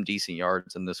touchdowns and some decent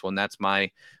yards in this one. That's my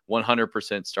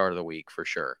 100% start of the week for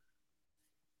sure.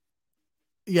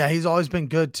 Yeah, he's always been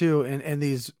good too in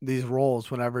these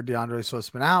roles. Whenever DeAndre Swift's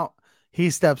been out, he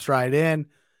steps right in.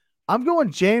 I'm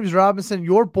going James Robinson,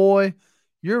 your boy,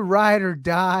 your ride or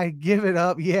die. Give it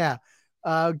up. Yeah.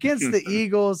 Against the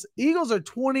Eagles. Eagles are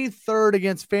 23rd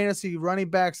against fantasy running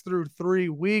backs through 3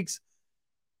 weeks.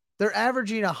 They're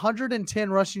averaging 110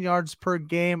 rushing yards per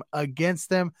game against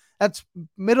them. That's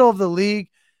middle of the league.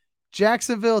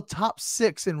 Jacksonville, top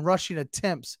 6 in rushing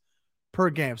attempts per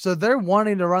game. So they're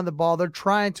wanting to run the ball. They're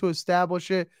trying to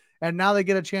establish it. And now they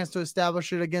get a chance to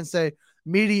establish it against a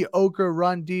mediocre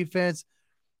run defense.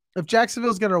 If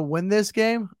Jacksonville's going to win this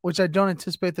game, which I don't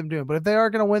anticipate them doing, but if they are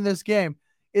going to win this game,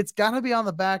 it's got to be on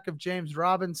the back of James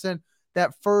Robinson,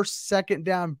 that first, second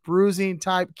down bruising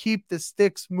type, keep the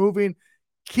sticks moving,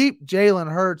 keep Jalen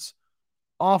Hurts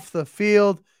off the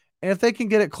field. And if they can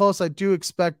get it close, I do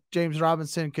expect James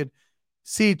Robinson could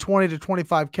see 20 to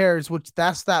 25 carries, which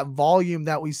that's that volume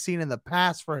that we've seen in the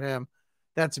past for him.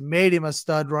 That's made him a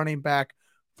stud running back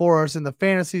for us in the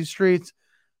fantasy streets.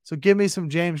 So give me some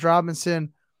James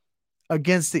Robinson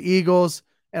against the Eagles,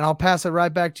 and I'll pass it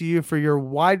right back to you for your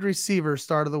wide receiver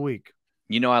start of the week.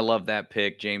 I love that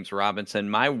pick, James Robinson.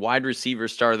 My wide receiver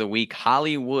start of the week,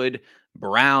 Hollywood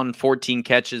Brown, 14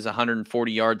 catches,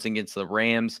 140 yards against the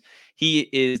Rams. He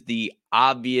is the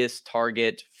obvious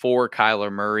target for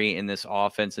Kyler Murray in this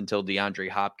offense until DeAndre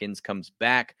Hopkins comes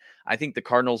back. I think the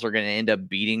Cardinals are going to end up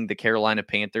beating the Carolina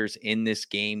Panthers in this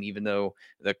game, even though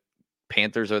the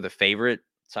Panthers are the favorite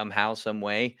somehow, some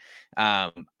way.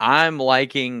 I'm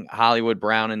liking Hollywood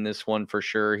Brown in this one for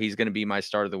sure. He's going to be my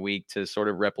start of the week to sort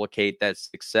of replicate that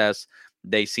success.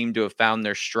 They seem to have found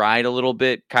their stride a little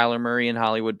bit, Kyler Murray and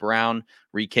Hollywood Brown,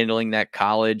 rekindling that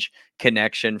college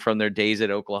connection from their days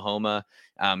at Oklahoma.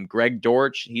 Greg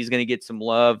Dortch, he's going to get some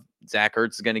love. Zach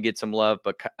Ertz is going to get some love,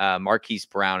 but Marquise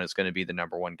Brown is going to be the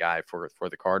number one guy for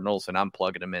the Cardinals, and I'm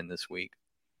plugging him in this week.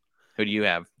 Who do you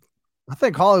have? I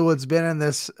think Hollywood's been in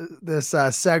this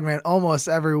segment almost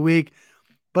every week,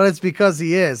 but it's because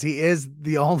he is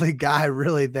the only guy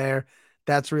really there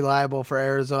that's reliable for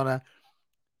Arizona.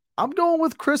 I'm going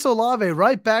with Chris Olave,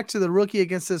 right back to the rookie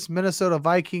against this Minnesota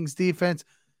Vikings defense.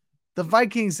 The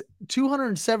Vikings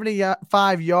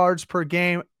 275 yards per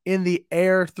game in the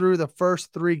air through the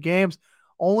first 3 games.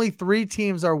 Only 3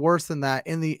 teams are worse than that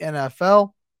in the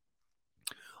NFL.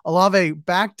 Olave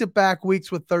back-to-back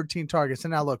weeks with 13 targets.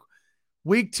 And now look,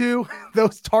 week 2,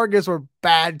 those targets were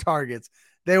bad targets.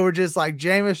 They were just like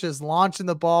Jameis just launching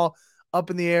the ball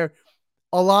up in the air.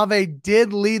 Olave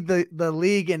did lead the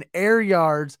league in air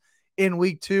yards in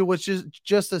week 2, which is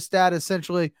just a stat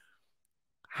essentially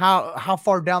how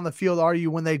far down the field are you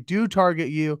when they do target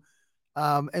you.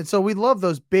 And so we love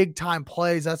those big time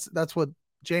plays. That's what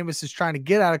Jameis is trying to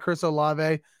get out of Chris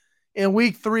Olave. In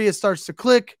week 3, it starts to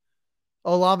click.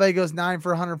 Olave goes 9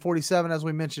 for 147, as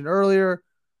we mentioned earlier.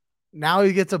 Now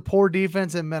he gets a poor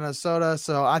defense in Minnesota,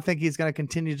 so I think he's going to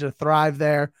continue to thrive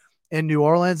there in New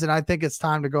Orleans, and I think it's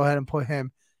time to go ahead and put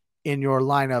him in your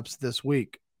lineups this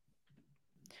week.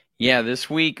 Yeah, this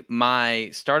week, my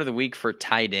start of the week for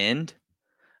tight end,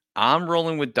 I'm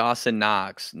rolling with Dawson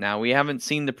Knox. Now, we haven't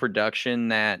seen the production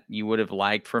that you would have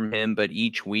liked from him, but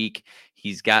each week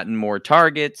he's gotten more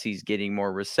targets, he's getting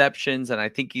more receptions, and I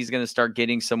think he's going to start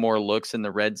getting some more looks in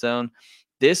the red zone.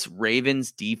 This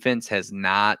Ravens defense has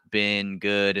not been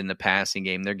good in the passing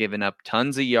game. They're giving up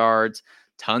tons of yards,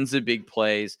 tons of big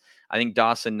plays. I think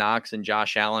Dawson Knox and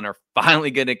Josh Allen are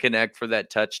finally going to connect for that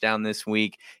touchdown this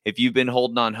week. If you've been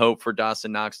holding on hope for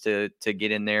Dawson Knox to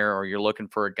get in there, or you're looking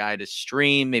for a guy to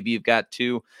stream, maybe you've got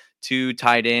two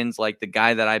tight ends like the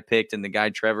guy that I picked and the guy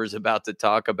Trevor's about to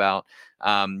talk about.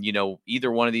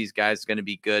 Either one of these guys is going to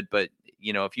be good, but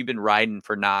if you've been riding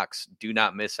for Knox, do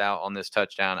not miss out on this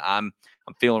touchdown. I'm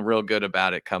feeling real good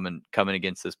about it coming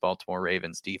against this Baltimore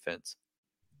Ravens defense.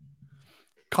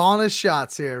 Calling his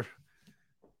shots here.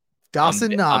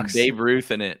 Dawson Knox. I'm Babe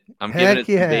Ruth in it. I'm giving it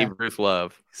some Babe Ruth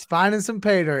love. He's finding some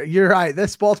pay dirt. You're right.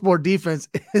 This Baltimore defense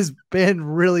has been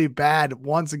really bad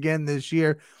once again this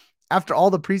year. After all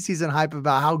the preseason hype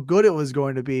about how good it was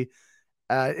going to be,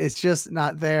 it's just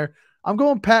not there. I'm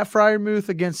going Pat Freiermuth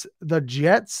against the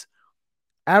Jets,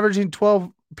 averaging 12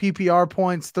 PPR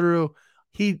points through.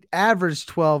 He averaged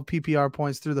 12 PPR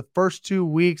points through the first 2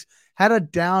 weeks, had a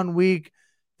down week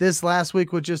this last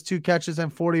week with just 2 catches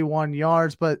and 41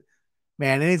 yards. But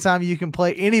man, anytime you can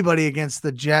play anybody against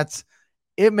the Jets,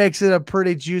 it makes it a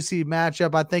pretty juicy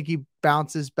matchup. I think he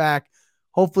bounces back.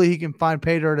 Hopefully he can find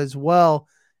pay dirt as well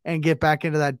and get back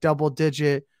into that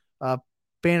double-digit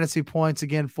fantasy points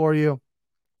again for you.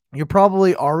 You're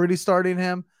probably already starting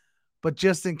him, but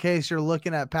just in case you're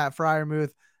looking at Pat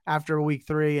Freiermuth after week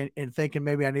 3 and thinking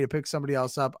maybe I need to pick somebody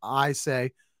else up, I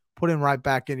say put him right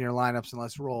back in your lineups and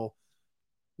let's roll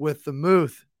with the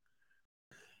Muth.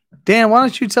 Dan, why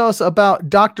don't you tell us about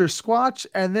Dr. Squatch,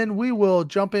 and then we will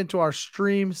jump into our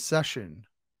stream session.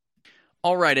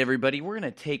 All right, everybody, we're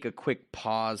going to take a quick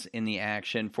pause in the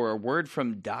action for a word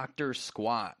from Dr.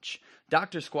 Squatch.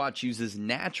 Dr. Squatch uses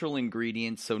natural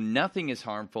ingredients, so nothing is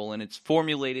harmful, and it's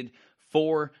formulated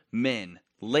for men.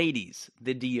 Ladies,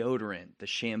 the deodorant, the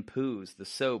shampoos, the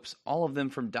soaps, all of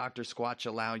them from Dr. Squatch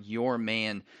allow your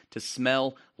man to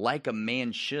smell like a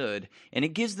man should, and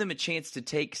it gives them a chance to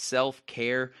take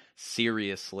self-care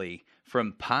seriously.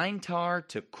 From pine tar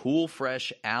to cool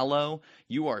fresh aloe,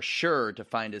 you are sure to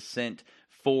find a scent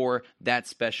for that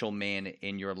special man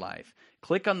in your life.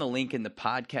 Click on the link in the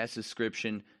podcast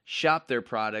description, shop their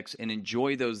products, and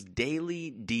enjoy those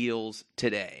daily deals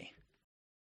today.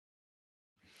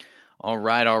 All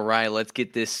right. Let's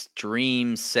get this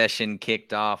stream session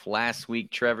kicked off. Last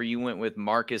week, Trevor, you went with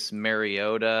Marcus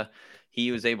Mariota.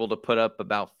 He was able to put up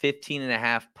about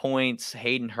 15.5 points.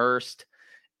 Hayden Hurst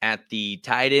at the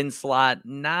tight end slot,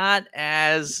 not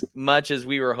as much as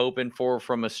we were hoping for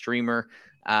from a streamer.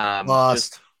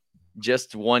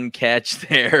 Just one catch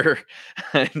there.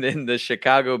 And then the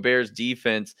Chicago Bears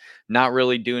defense not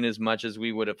really doing as much as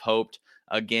we would have hoped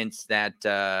against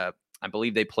that I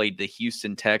believe they played the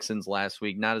Houston Texans last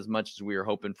week. Not as much as we were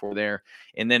hoping for there.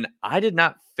 And then I did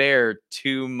not fare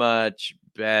too much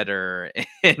better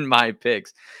in my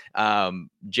picks.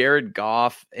 Jared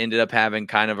Goff ended up having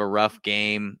kind of a rough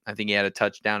game. I think he had a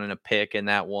touchdown and a pick in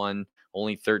that one,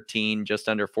 only 13, just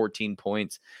under 14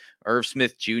 points. Irv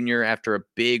Smith Jr., after a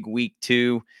big week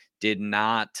 2, did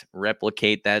not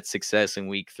replicate that success in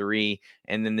week 3.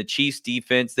 And then the Chiefs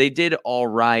defense, they did all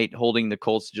right, holding the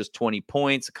Colts to just 20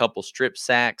 points, a couple strip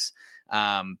sacks,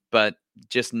 but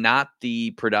just not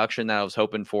the production that I was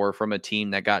hoping for from a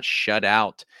team that got shut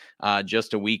out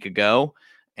just a week ago.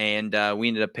 And we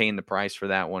ended up paying the price for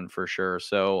that one for sure.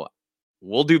 So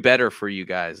we'll do better for you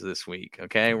guys this week.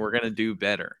 Okay. We're going to do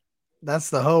better. That's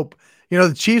the hope.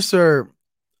 The Chiefs are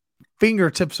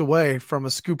fingertips away from a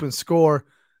scoop and score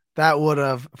that would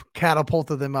have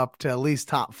catapulted them up to at least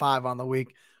top 5 on the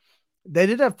week. They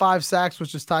did have 5 sacks,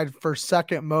 which is tied for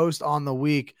second most on the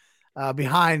week,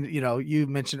 behind, you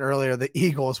mentioned earlier, the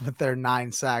Eagles with their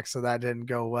 9 sacks. So that didn't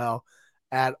go well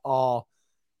at all.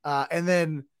 And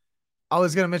then I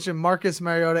was going to mention Marcus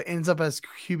Mariota ends up as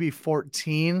QB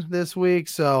 14 this week.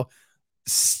 So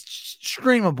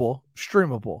streamable.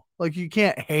 Like, you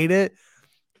can't hate it,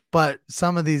 but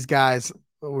some of these guys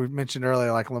we mentioned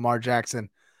earlier, like Lamar Jackson,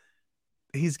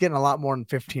 he's getting a lot more than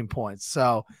 15 points.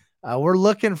 So we're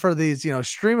looking for these,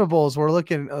 streamables. We're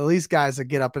looking at least guys that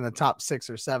get up in the top 6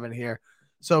 or 7 here.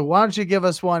 So why don't you give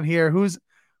us one here? Who's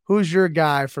your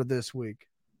guy for this week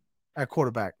at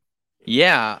quarterback?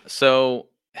 Yeah. So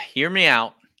hear me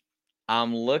out.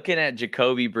 I'm looking at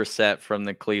Jacoby Brissett from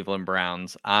the Cleveland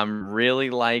Browns. I'm really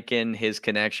liking his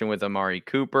connection with Amari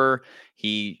Cooper.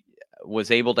 He was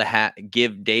able to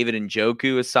give David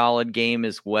Njoku a solid game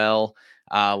as well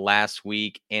last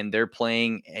week, and they're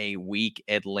playing a weak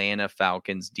Atlanta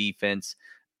Falcons defense,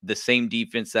 the same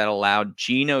defense that allowed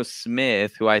Geno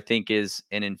Smith, who I think is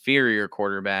an inferior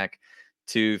quarterback,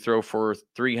 to throw for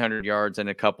 300 yards and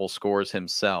a couple scores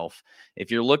himself.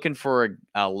 If you're looking for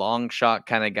a long shot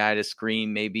kind of guy to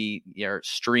stream, you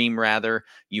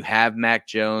have Mac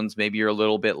Jones. Maybe you're a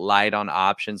little bit light on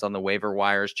options on the waiver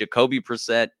wires. Jacoby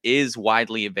Brissett is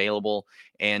widely available,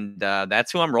 and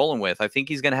that's who I'm rolling with. I think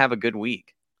he's going to have a good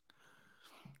week.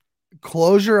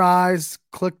 Close your eyes,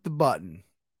 click the button,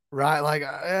 right? Like,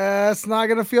 it's not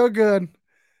going to feel good.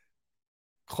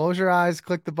 Close your eyes,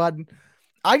 click the button.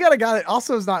 I got a guy that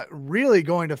also is not really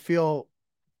going to feel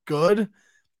good,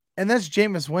 and that's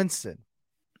Jameis Winston.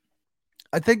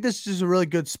 I think this is a really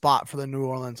good spot for the New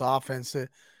Orleans offense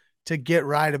to get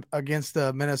right against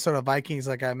the Minnesota Vikings,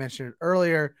 like I mentioned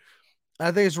earlier.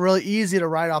 I think it's really easy to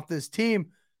write off this team,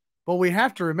 but we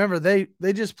have to remember they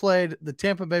just played the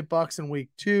Tampa Bay Bucks in week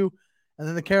 2, and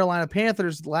then the Carolina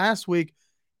Panthers last week.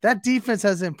 That defense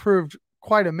has improved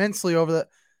quite immensely over the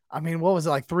 – what was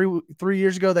it, like 3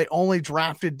 years ago? They only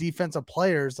drafted defensive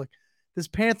players. Like, this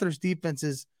Panthers defense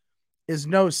is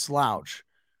no slouch.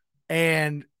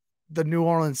 And the New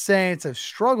Orleans Saints have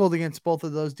struggled against both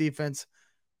of those defense,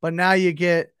 but now you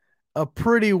get a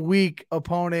pretty weak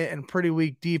opponent and pretty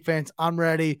weak defense. I'm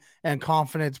ready and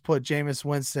confident to put Jameis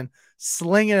Winston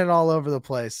slinging it all over the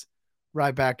place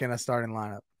right back in a starting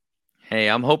lineup. Hey,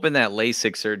 I'm hoping that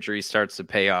LASIK surgery starts to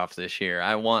pay off this year.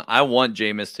 I want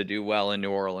Jameis to do well in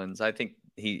New Orleans. I think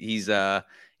he's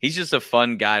just a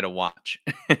fun guy to watch.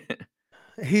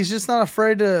 He's just not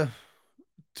afraid to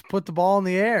put the ball in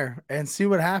the air and see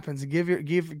what happens, and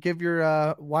give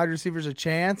your wide receivers a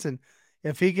chance. And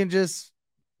if he can just,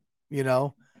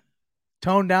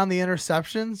 tone down the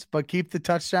interceptions but keep the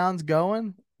touchdowns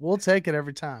going, we'll take it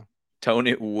every time. Tone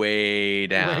it way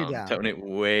down. Tone it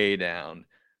way down.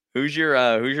 Who's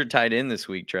your tight end this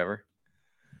week, Trevor?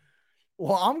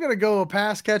 Well, I'm going to go a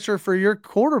pass catcher for your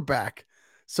quarterback.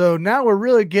 So now we're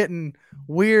really getting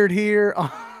weird here.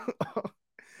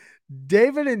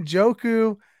 David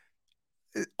Njoku,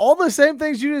 all the same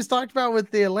things you just talked about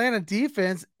with the Atlanta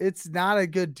defense. It's not a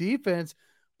good defense,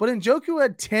 but Njoku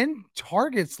had 10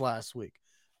 targets last week.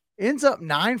 Ends up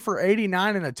 9 for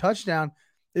 89 and a touchdown.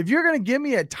 If you're going to give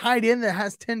me a tight end that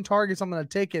has 10 targets, I'm going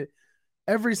to take it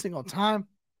every single time.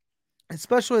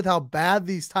 Especially with how bad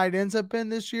these tight ends have been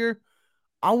this year.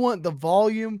 I want the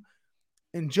volume.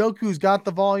 Njoku's got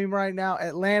the volume right now.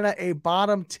 Atlanta, a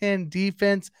bottom 10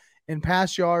 defense in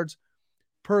pass yards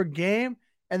per game,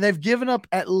 and they've given up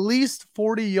at least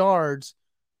 40 yards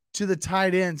to the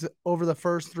tight ends over the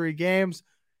first 3 games.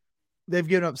 They've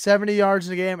given up 70 yards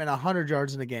in a game and 100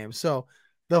 yards in a game. So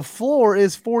the floor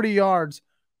is 40 yards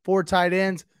for tight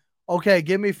ends. Okay,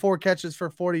 give me 4 catches for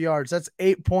 40 yards. That's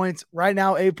 8 points. Right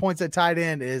now, 8 points at tight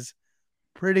end is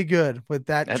pretty good with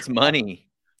that. That's money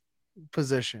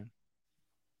position.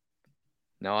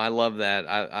 No, I love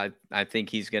that. I think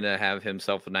he's going to have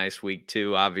himself a nice week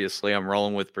too. Obviously, I'm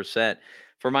rolling with Brissett.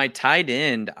 For my tight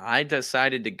end, I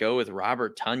decided to go with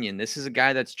Robert Tunyon. This is a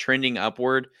guy that's trending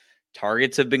upward.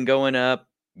 Targets have been going up,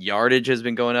 yardage has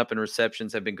been going up, and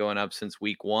receptions have been going up since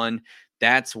week one.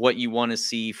 That's what you want to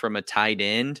see from a tight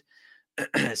end,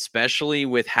 especially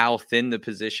with how thin the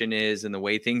position is and the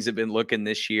way things have been looking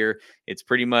this year. It's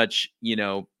pretty much,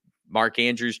 Mark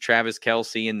Andrews, Travis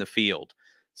Kelce in the field.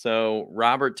 So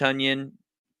Robert Tunyon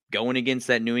going against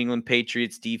that New England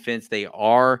Patriots defense. They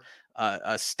are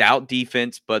a stout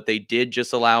defense, but they did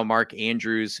just allow Mark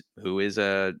Andrews, who is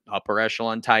a upper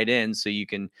echelon tight end, so you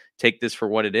can take this for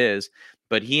what it is.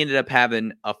 But he ended up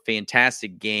having a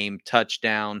fantastic game,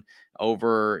 touchdown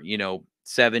over,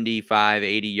 75,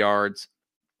 80 yards.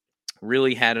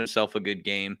 Really had himself a good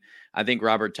game. I think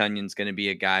Robert Tunyon's going to be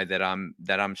a guy that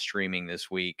I'm streaming this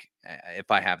week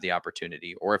if I have the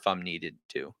opportunity or if I'm needed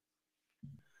to.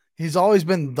 He's always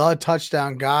been the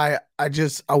touchdown guy. I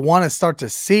want to start to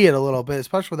see it a little bit,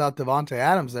 especially without Devontae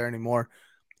Adams there anymore.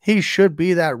 He should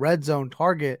be that red zone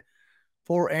target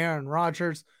for Aaron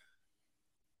Rodgers.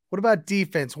 What about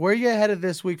defense? Where are you headed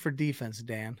this week for defense,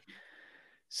 Dan?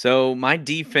 So my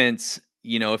defense,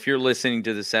 if you're listening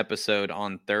to this episode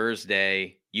on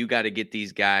Thursday, you got to get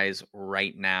these guys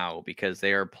right now because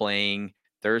they are playing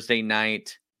Thursday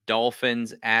night.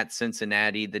 Dolphins at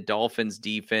Cincinnati. The Dolphins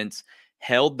defense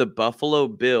held the Buffalo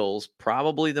Bills,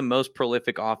 probably the most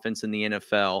prolific offense in the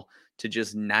NFL, to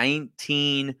just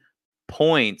 19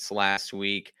 points last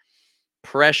week.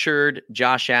 Pressured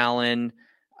Josh Allen,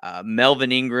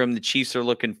 Melvin Ingram. The Chiefs are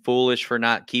looking foolish for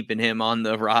not keeping him on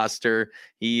the roster.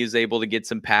 He is able to get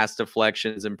some pass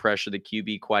deflections and pressure the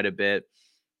QB quite a bit.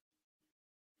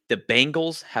 The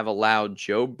Bengals have allowed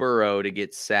Joe Burrow to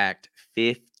get sacked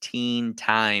 15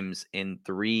 times in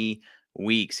 3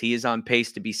 weeks. He is on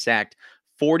pace to be sacked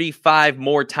 45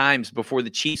 more times before the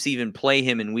Chiefs even play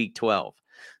him in week 12.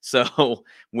 So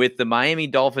with the Miami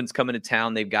Dolphins coming to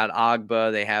town, they've got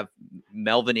Agba, they have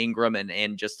Melvin Ingram,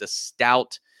 and just a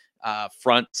stout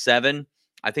front seven.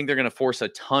 I think they're going to force a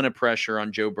ton of pressure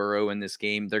on Joe Burrow in this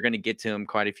game. They're going to get to him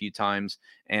quite a few times,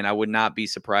 and I would not be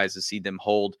surprised to see them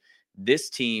hold this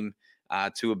team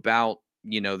to about,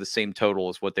 the same total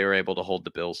as what they were able to hold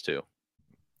the Bills to.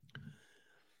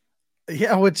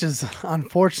 Yeah, which is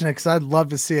unfortunate because I'd love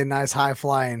to see a nice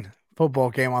high-flying football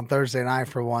game on Thursday night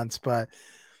for once. But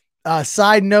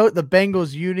side note, the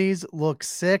Bengals unis look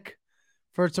sick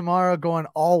for tomorrow, going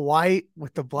all white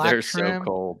with the black They're trim. so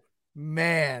cold.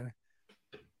 Man.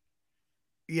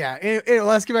 Yeah,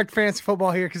 let's get back to fantasy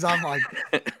football here because I'm like,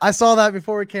 I saw that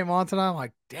before we came on tonight. I'm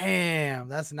like, damn,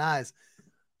 that's nice.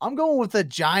 I'm going with the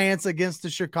Giants against the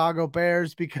Chicago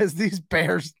Bears because this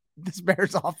Bears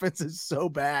offense is so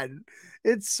bad.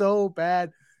 It's so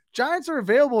bad. Giants are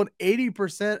available in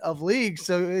 80% of leagues,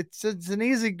 so it's an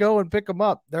easy go and pick them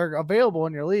up. They're available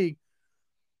in your league.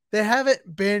 They haven't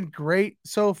been great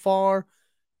so far.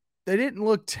 They didn't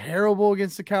look terrible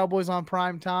against the Cowboys on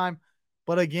prime time.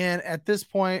 But again, at this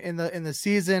point in the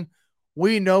season,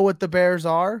 we know what the Bears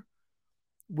are.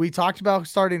 We talked about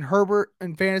starting Herbert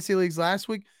in fantasy leagues last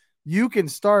week. You can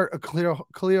start a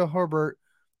Khalil Herbert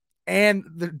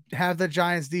and have the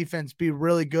Giants defense be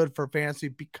really good for fantasy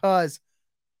because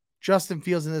Justin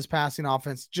Fields in this passing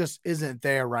offense just isn't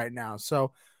there right now.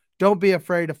 So don't be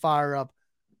afraid to fire up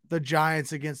the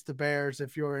Giants against the Bears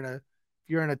if you're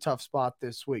in a tough spot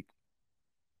this week.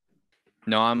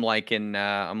 No, I'm liking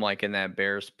that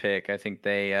Bears pick. I think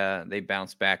they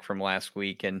bounce back from last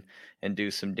week and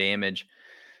do some damage.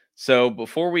 So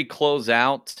before we close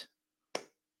out,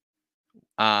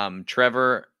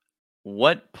 Trevor,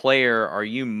 what player are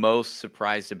you most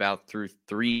surprised about through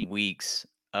 3 weeks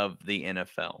of the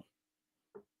NFL?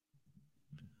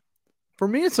 For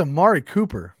me, it's Amari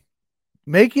Cooper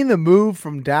making the move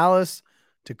from Dallas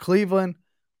to Cleveland.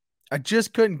 I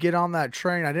just couldn't get on that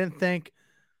train. I didn't think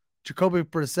Jacoby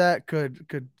Brissett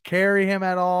could carry him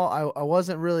at all. I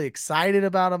wasn't really excited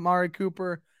about Amari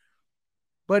Cooper,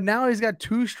 but now he's got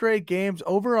 2 straight games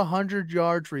over 100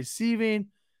 yards receiving.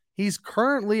 He's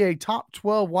currently a top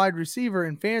 12 wide receiver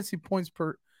in fantasy points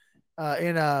per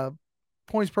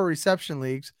reception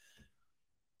leagues,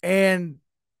 and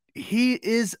he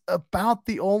is about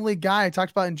the only guy. I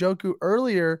talked about Njoku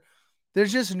earlier.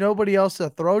 There's just nobody else to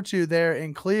throw to there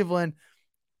in Cleveland,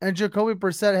 and Jacoby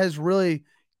Brissett has really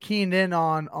keened in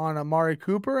on Amari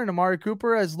Cooper, and Amari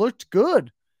Cooper has looked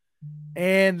good.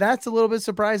 And that's a little bit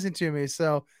surprising to me.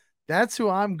 So that's who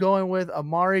I'm going with,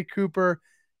 Amari Cooper.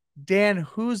 Dan,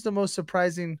 who's the most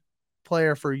surprising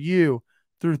player for you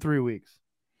through 3 weeks?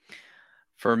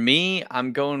 For me,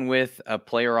 I'm going with a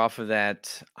player off of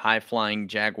that high-flying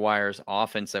Jaguars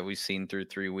offense that we've seen through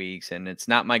 3 weeks, and it's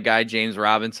not my guy, James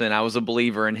Robinson. I was a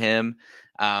believer in him.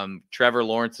 Trevor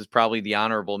Lawrence is probably the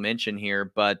honorable mention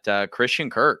here, but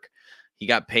Christian Kirk, he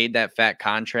got paid that fat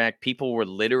contract. People were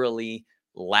literally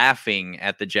laughing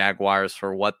at the Jaguars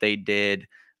for what they did,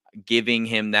 giving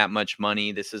him that much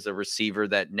money. This is a receiver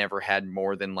that never had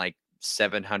more than like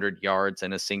 700 yards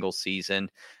in a single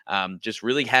season. Just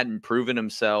really hadn't proven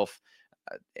himself,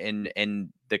 and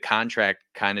the contract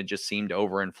kind of just seemed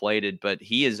overinflated. But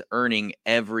he is earning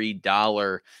every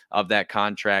dollar of that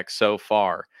contract so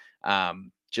far.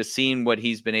 Just seeing what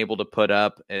he's been able to put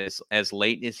up as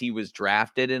late as he was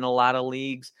drafted in a lot of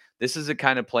leagues. This is a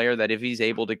kind of player that if he's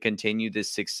able to continue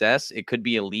this success, it could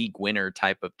be a league winner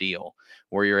type of deal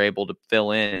where you're able to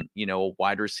fill in, a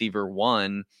wide receiver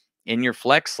one in your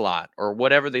flex slot or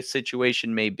whatever the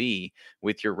situation may be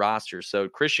with your roster. So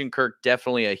Christian Kirk,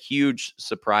 definitely a huge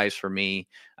surprise for me,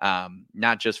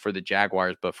 not just for the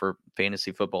Jaguars, but for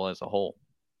fantasy football as a whole.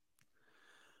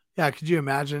 Yeah, could you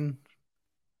imagine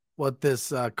what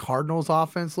this Cardinals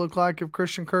offense looked like if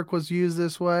Christian Kirk was used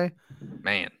this way?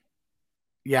 Man.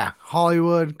 Yeah,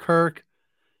 Hollywood, Kirk.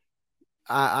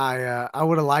 I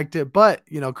would have liked it, but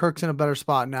Kirk's in a better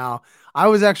spot now. I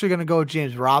was actually going to go with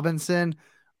James Robinson,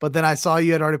 but then I saw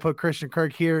you had already put Christian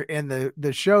Kirk here in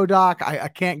the show doc. I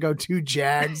can't go two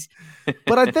Jags,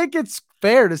 but I think it's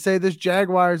fair to say this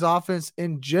Jaguars offense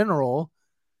in general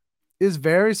is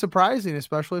very surprising,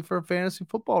 especially for fantasy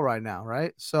football right now,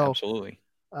 right? So absolutely.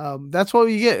 That's what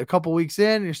you get a couple weeks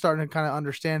in. You're starting to kind of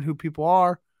understand who people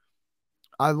are.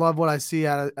 I love what I see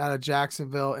out of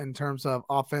Jacksonville in terms of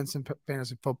offense and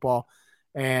fantasy football.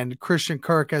 And Christian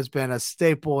Kirk has been a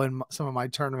staple in some of my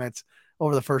tournaments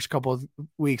over the first couple of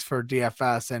weeks for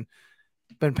DFS and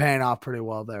been paying off pretty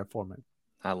well there for me.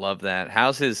 I love that.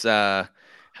 How's the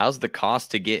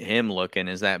cost to get him looking?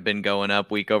 Has that been going up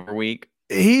week over week?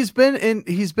 He's been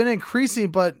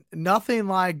increasing, but nothing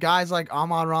like guys like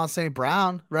Amon-Ra St.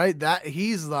 Brown, right? That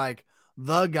he's like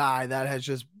the guy that has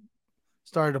just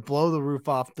started to blow the roof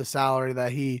off the salary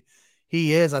that he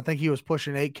is. I think he was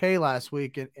pushing 8K last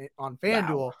week on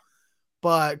FanDuel. Wow.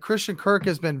 But Christian Kirk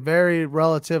has been very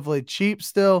relatively cheap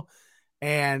still.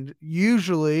 And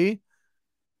usually,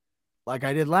 like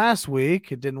I did last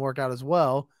week, it didn't work out as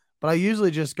well. But I usually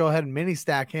just go ahead and mini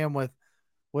stack him with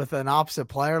an opposite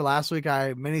player. Last week,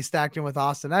 I mini stacked him with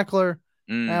Austin Eckler.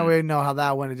 And we know how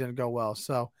that went. It didn't go well.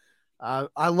 So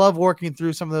I love working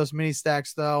through some of those mini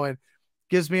stacks, though. And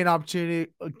gives me an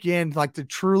opportunity again, like to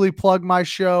truly plug my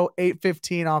show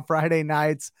 8:15 on Friday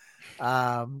nights.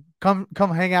 Come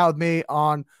hang out with me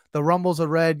on the Rumbles of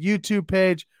Red YouTube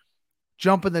page.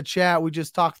 Jump in the chat. We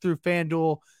just talked through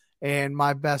FanDuel and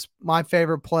my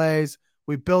favorite plays.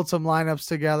 We built some lineups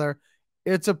together.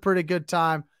 It's a pretty good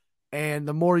time. And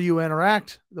the more you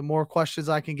interact, the more questions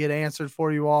I can get answered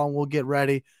for you all. And we'll get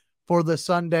ready for the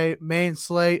Sunday main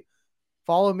slate.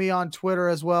 Follow me on Twitter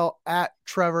as well at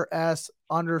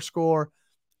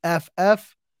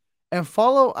TrevorS_FF, and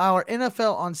follow our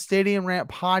NFL on Stadium Rant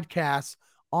podcast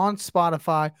on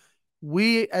Spotify.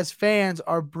 We as fans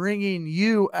are bringing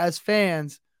you as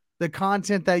fans the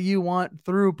content that you want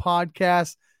through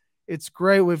podcasts. It's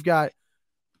great. We've got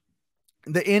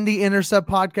the Indy Intercept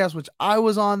podcast, which I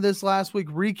was on this last week,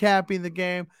 recapping the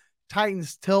game.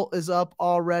 Titans Tilt is up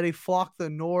already. Flock the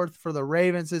North for the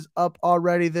Ravens is up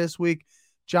already this week.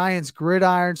 Giants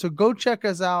Gridiron. So go check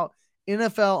us out.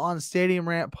 NFL on Stadium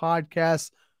Rant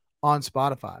podcast on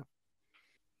Spotify.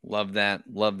 Love that.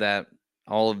 Love that.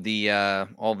 All of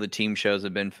the team shows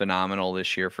have been phenomenal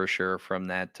this year for sure from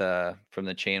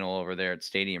the channel over there at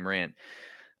Stadium Rant.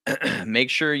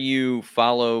 Make sure you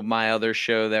follow my other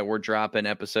show that we're dropping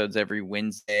episodes every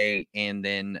Wednesday. And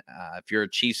then if you're a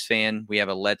Chiefs fan, we have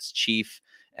a Let's Chief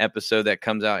episode that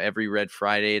comes out every Red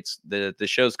Friday. It's the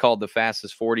show's called The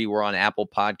Fastest 40. We're on Apple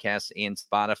Podcasts and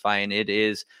Spotify, and it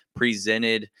is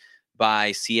presented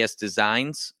by CS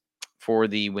Designs for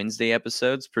the Wednesday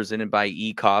episodes, presented by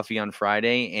eCoffee on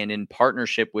Friday, and in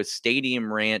partnership with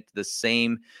Stadium Rant, the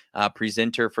same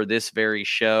presenter for this very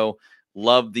show.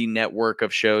 Love the network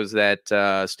of shows that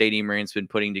Stadium Rant's been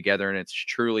putting together, and it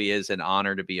truly is an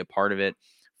honor to be a part of it.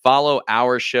 Follow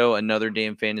our show, Another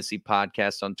Damn Fantasy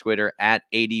Podcast, on Twitter at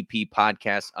ADP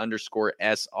Podcast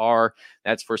 _SR.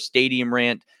 That's for Stadium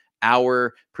Rant.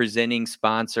 Our presenting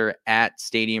sponsor at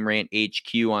Stadium Rant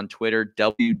HQ on Twitter,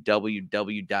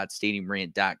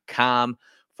 www.stadiumrant.com,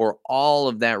 for all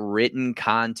of that written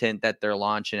content that they're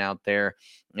launching out there.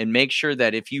 And make sure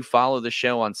that if you follow the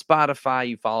show on Spotify,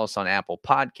 you follow us on Apple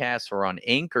Podcasts or on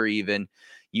Anchor even,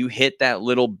 you hit that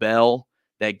little bell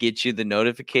that gets you the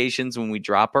notifications when we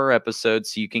drop our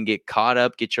episodes so you can get caught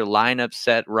up, get your lineup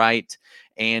set right,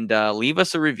 and leave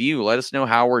us a review. Let us know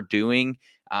how we're doing.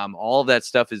 All of that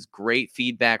stuff is great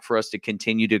feedback for us to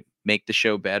continue to make the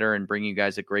show better and bring you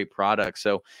guys a great product.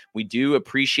 So we do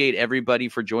appreciate everybody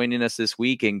for joining us this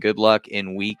week, and good luck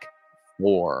in week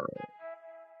 4.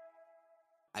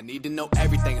 I need to know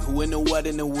everything, who and the what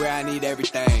and the where, I need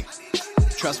everything.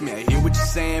 Trust me, I hear what you're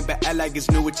saying, but act like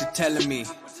it's new what you're telling me.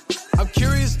 I'm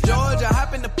curious, George, I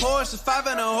hop in the Porsche, 5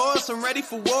 on a horse, I'm ready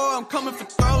for war, I'm coming for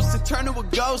throats, to turn to a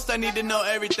ghost, I need to know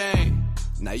everything.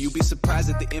 Now you be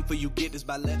surprised at the info you get is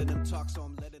by letting them talk, so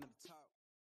I'm letting them